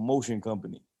nother promotion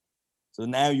company. So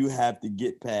now you have to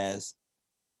get past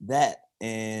that.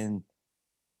 And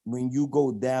when you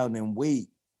go down in weight,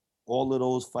 all of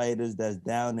those fighters that's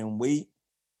down in weight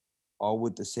are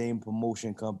with the same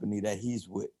promotion company that he's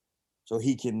with. So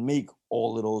he can make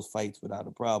all of those fights without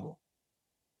a problem.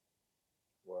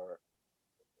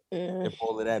 If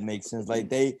all of that makes sense.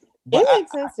 Like it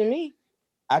makes sense to me.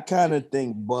 I kind of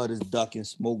think Bud is ducking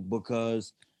smoke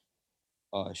because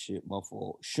oh shit, my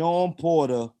fault. Sean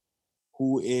Porter,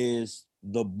 who is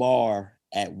the bar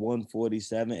at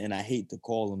 147, and I hate to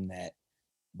call him that,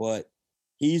 but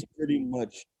he's pretty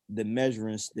much the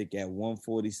measuring stick at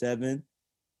 147.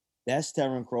 That's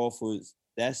Terrence Crawford's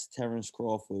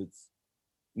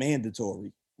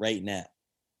mandatory right now.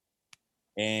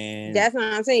 And that's what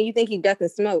I'm saying. You think he ducking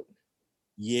smoke?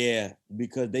 Yeah,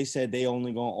 because they said they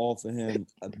only gonna offer him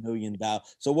 $1 million.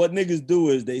 So what niggas do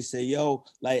is they say, "Yo,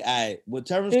 like, what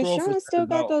Terrence Crawford Sean still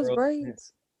got those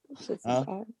braids?"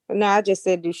 Huh? No, I just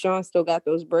said, do Sean still got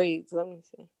those braids? Let me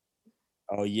see.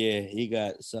 Oh yeah, he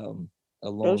got something.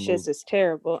 Those shits is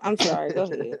terrible. I'm sorry. Go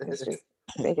ahead. Just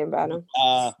thinking about him.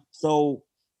 So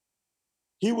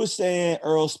he was saying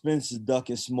Earl Spence is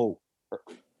ducking smoke.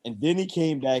 And then he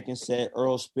came back and said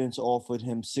Earl Spence offered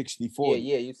him 60-40.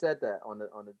 Yeah, you said that on the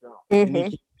jump. And he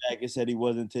came back and said he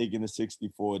wasn't taking a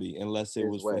 60-40 unless it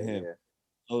was for him. Yeah.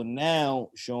 So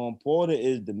now Sean Porter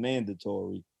is the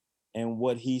mandatory. And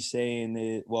what he's saying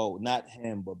is, well, not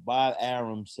him, but Bob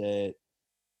Arum said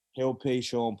he'll pay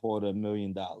Sean Porter $1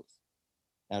 million.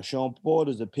 Now, Sean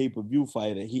Porter's a pay-per-view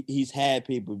fighter. He's had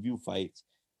pay-per-view fights,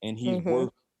 and he's worth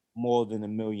more than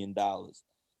 $1 million.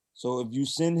 So if you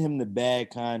send him the bad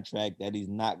contract that he's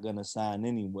not going to sign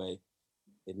anyway,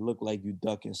 it looked like you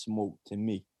ducking smoke to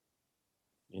me.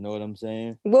 You know what I'm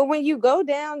saying? Well, when you go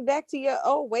down back to your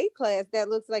old weight class, that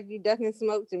looks like you ducking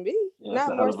smoke to me. Yeah,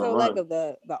 not more so like of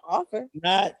the offer.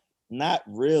 Not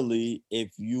really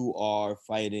if you are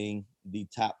fighting the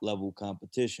top level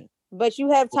competition. But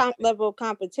you have top level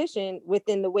competition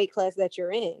within the weight class that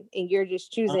you're in, and you're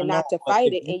just choosing not to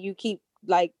fight it, and you keep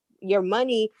like your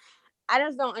money. I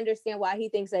just don't understand why he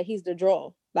thinks that he's the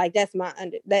draw. Like that's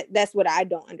that's what I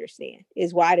don't understand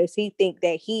is why does he think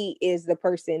that he is the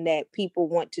person that people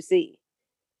want to see?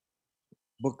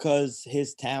 Because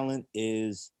his talent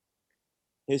is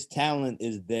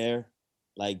there.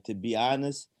 Like, to be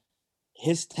honest,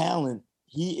 his talent,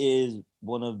 he is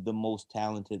one of the most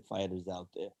talented fighters out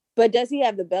there. But does he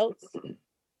have the belts?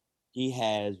 He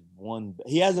has one.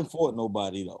 He hasn't fought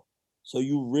nobody though. So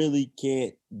you really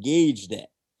can't gauge that.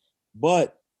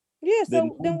 But yeah,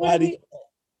 so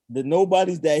the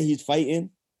nobodies that he's fighting,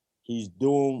 he's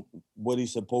doing what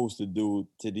he's supposed to do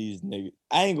to these niggas.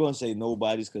 I ain't gonna say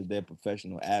nobodies because they're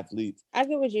professional athletes. I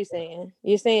get what you're saying.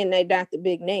 You're saying they're not the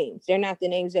big names. They're not the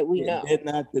names that we know. They're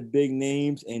not the big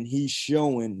names, and he's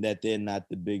showing that they're not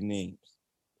the big names.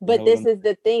 But this is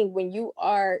the thing. When you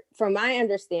are, from my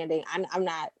understanding, I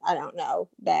don't know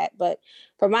that, but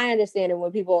from my understanding,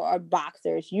 when people are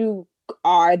boxers, you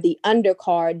are the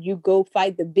undercard, you go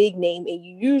fight the big name, and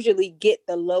you usually get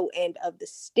the low end of the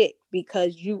stick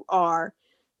because you are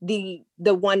the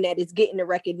one that is getting the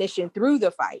recognition through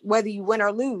the fight. Whether you win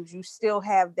or lose, you still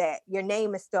have that. Your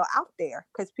name is still out there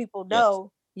because people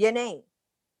know your name.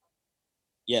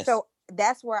 Yes. So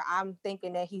that's where I'm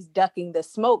thinking that he's ducking the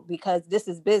smoke because this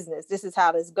is business. This is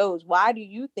how this goes. Why do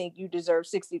you think you deserve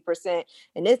 60%?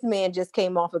 And this man just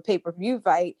came off a pay-per-view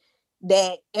fight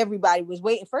that everybody was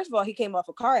waiting. First of all, he came off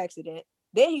a car accident.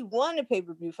 Then he won a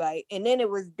pay-per-view fight. And then it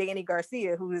was Danny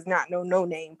Garcia, who is not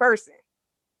no-name person.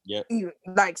 Yeah.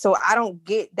 Like, so I don't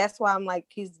get, that's why I'm like,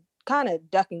 he's kind of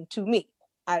ducking to me.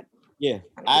 I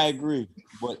agree.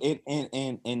 But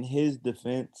in his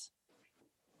defense,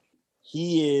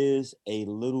 he is a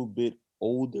little bit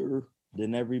older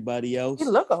than everybody else. He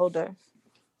look older.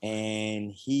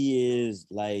 And he is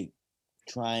like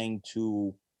trying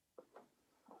to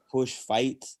push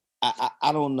fights.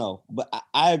 I don't know, but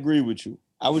I agree with you.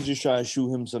 I was just trying to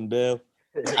shoot him some bail.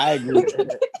 I agree with you.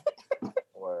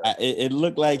 It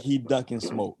looked like he ducking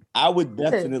smoke. I would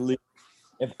definitely,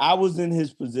 if I was in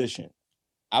his position,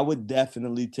 I would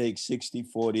definitely take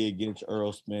 60-40 against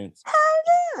Earl Spence.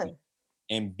 Hell yeah.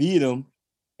 And beat him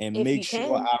and If make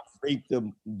sure scrape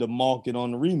the market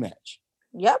on the rematch.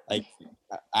 Yep. Like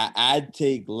I'd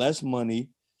take less money,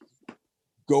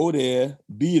 go there,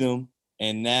 beat them,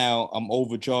 and now I'm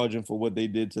overcharging for what they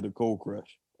did to the Cold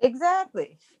Crush.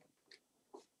 Exactly.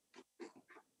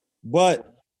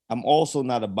 But I'm also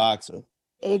not a boxer.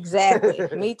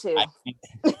 Exactly. Me too.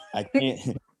 I can't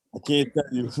tell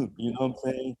you, you know what I'm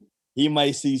saying? He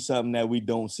might see something that we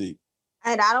don't see.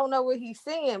 And I don't know what he's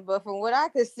seeing, but from what I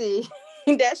could see,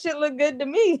 that shit look good to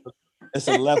me. It's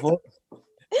a left hook.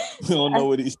 We don't know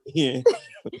what he's seeing.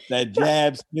 But that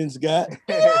jab Spence got.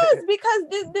 Yes, because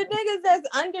the niggas that's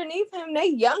underneath him, they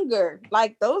younger.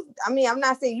 Like those, I mean, I'm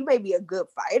not saying you may be a good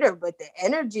fighter, but the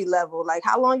energy level, like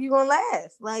how long you gonna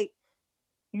last? Like,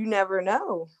 you never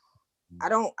know. I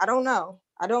don't know.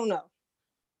 All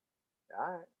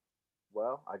right.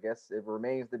 Well, I guess it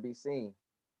remains to be seen.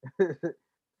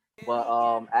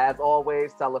 But as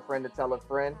always, tell a friend to tell a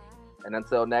friend. And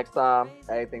until next time,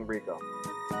 everything Rico.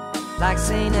 Like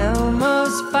St.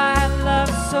 Elmo's fire, love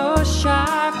so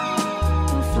sharp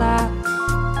and flat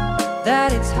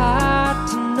that it's hard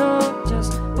to know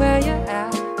just where you're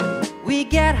at. We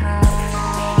get high,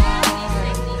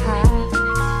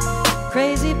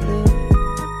 crazy blue.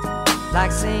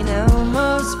 Like St.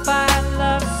 Elmo's fire,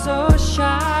 love so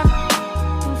sharp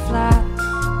and flat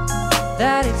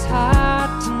that it's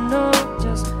hard to know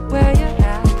just where you're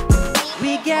at.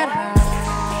 We get high.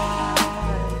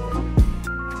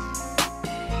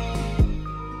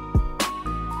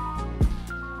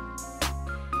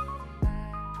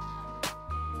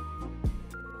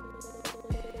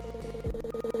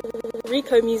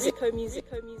 Rico music.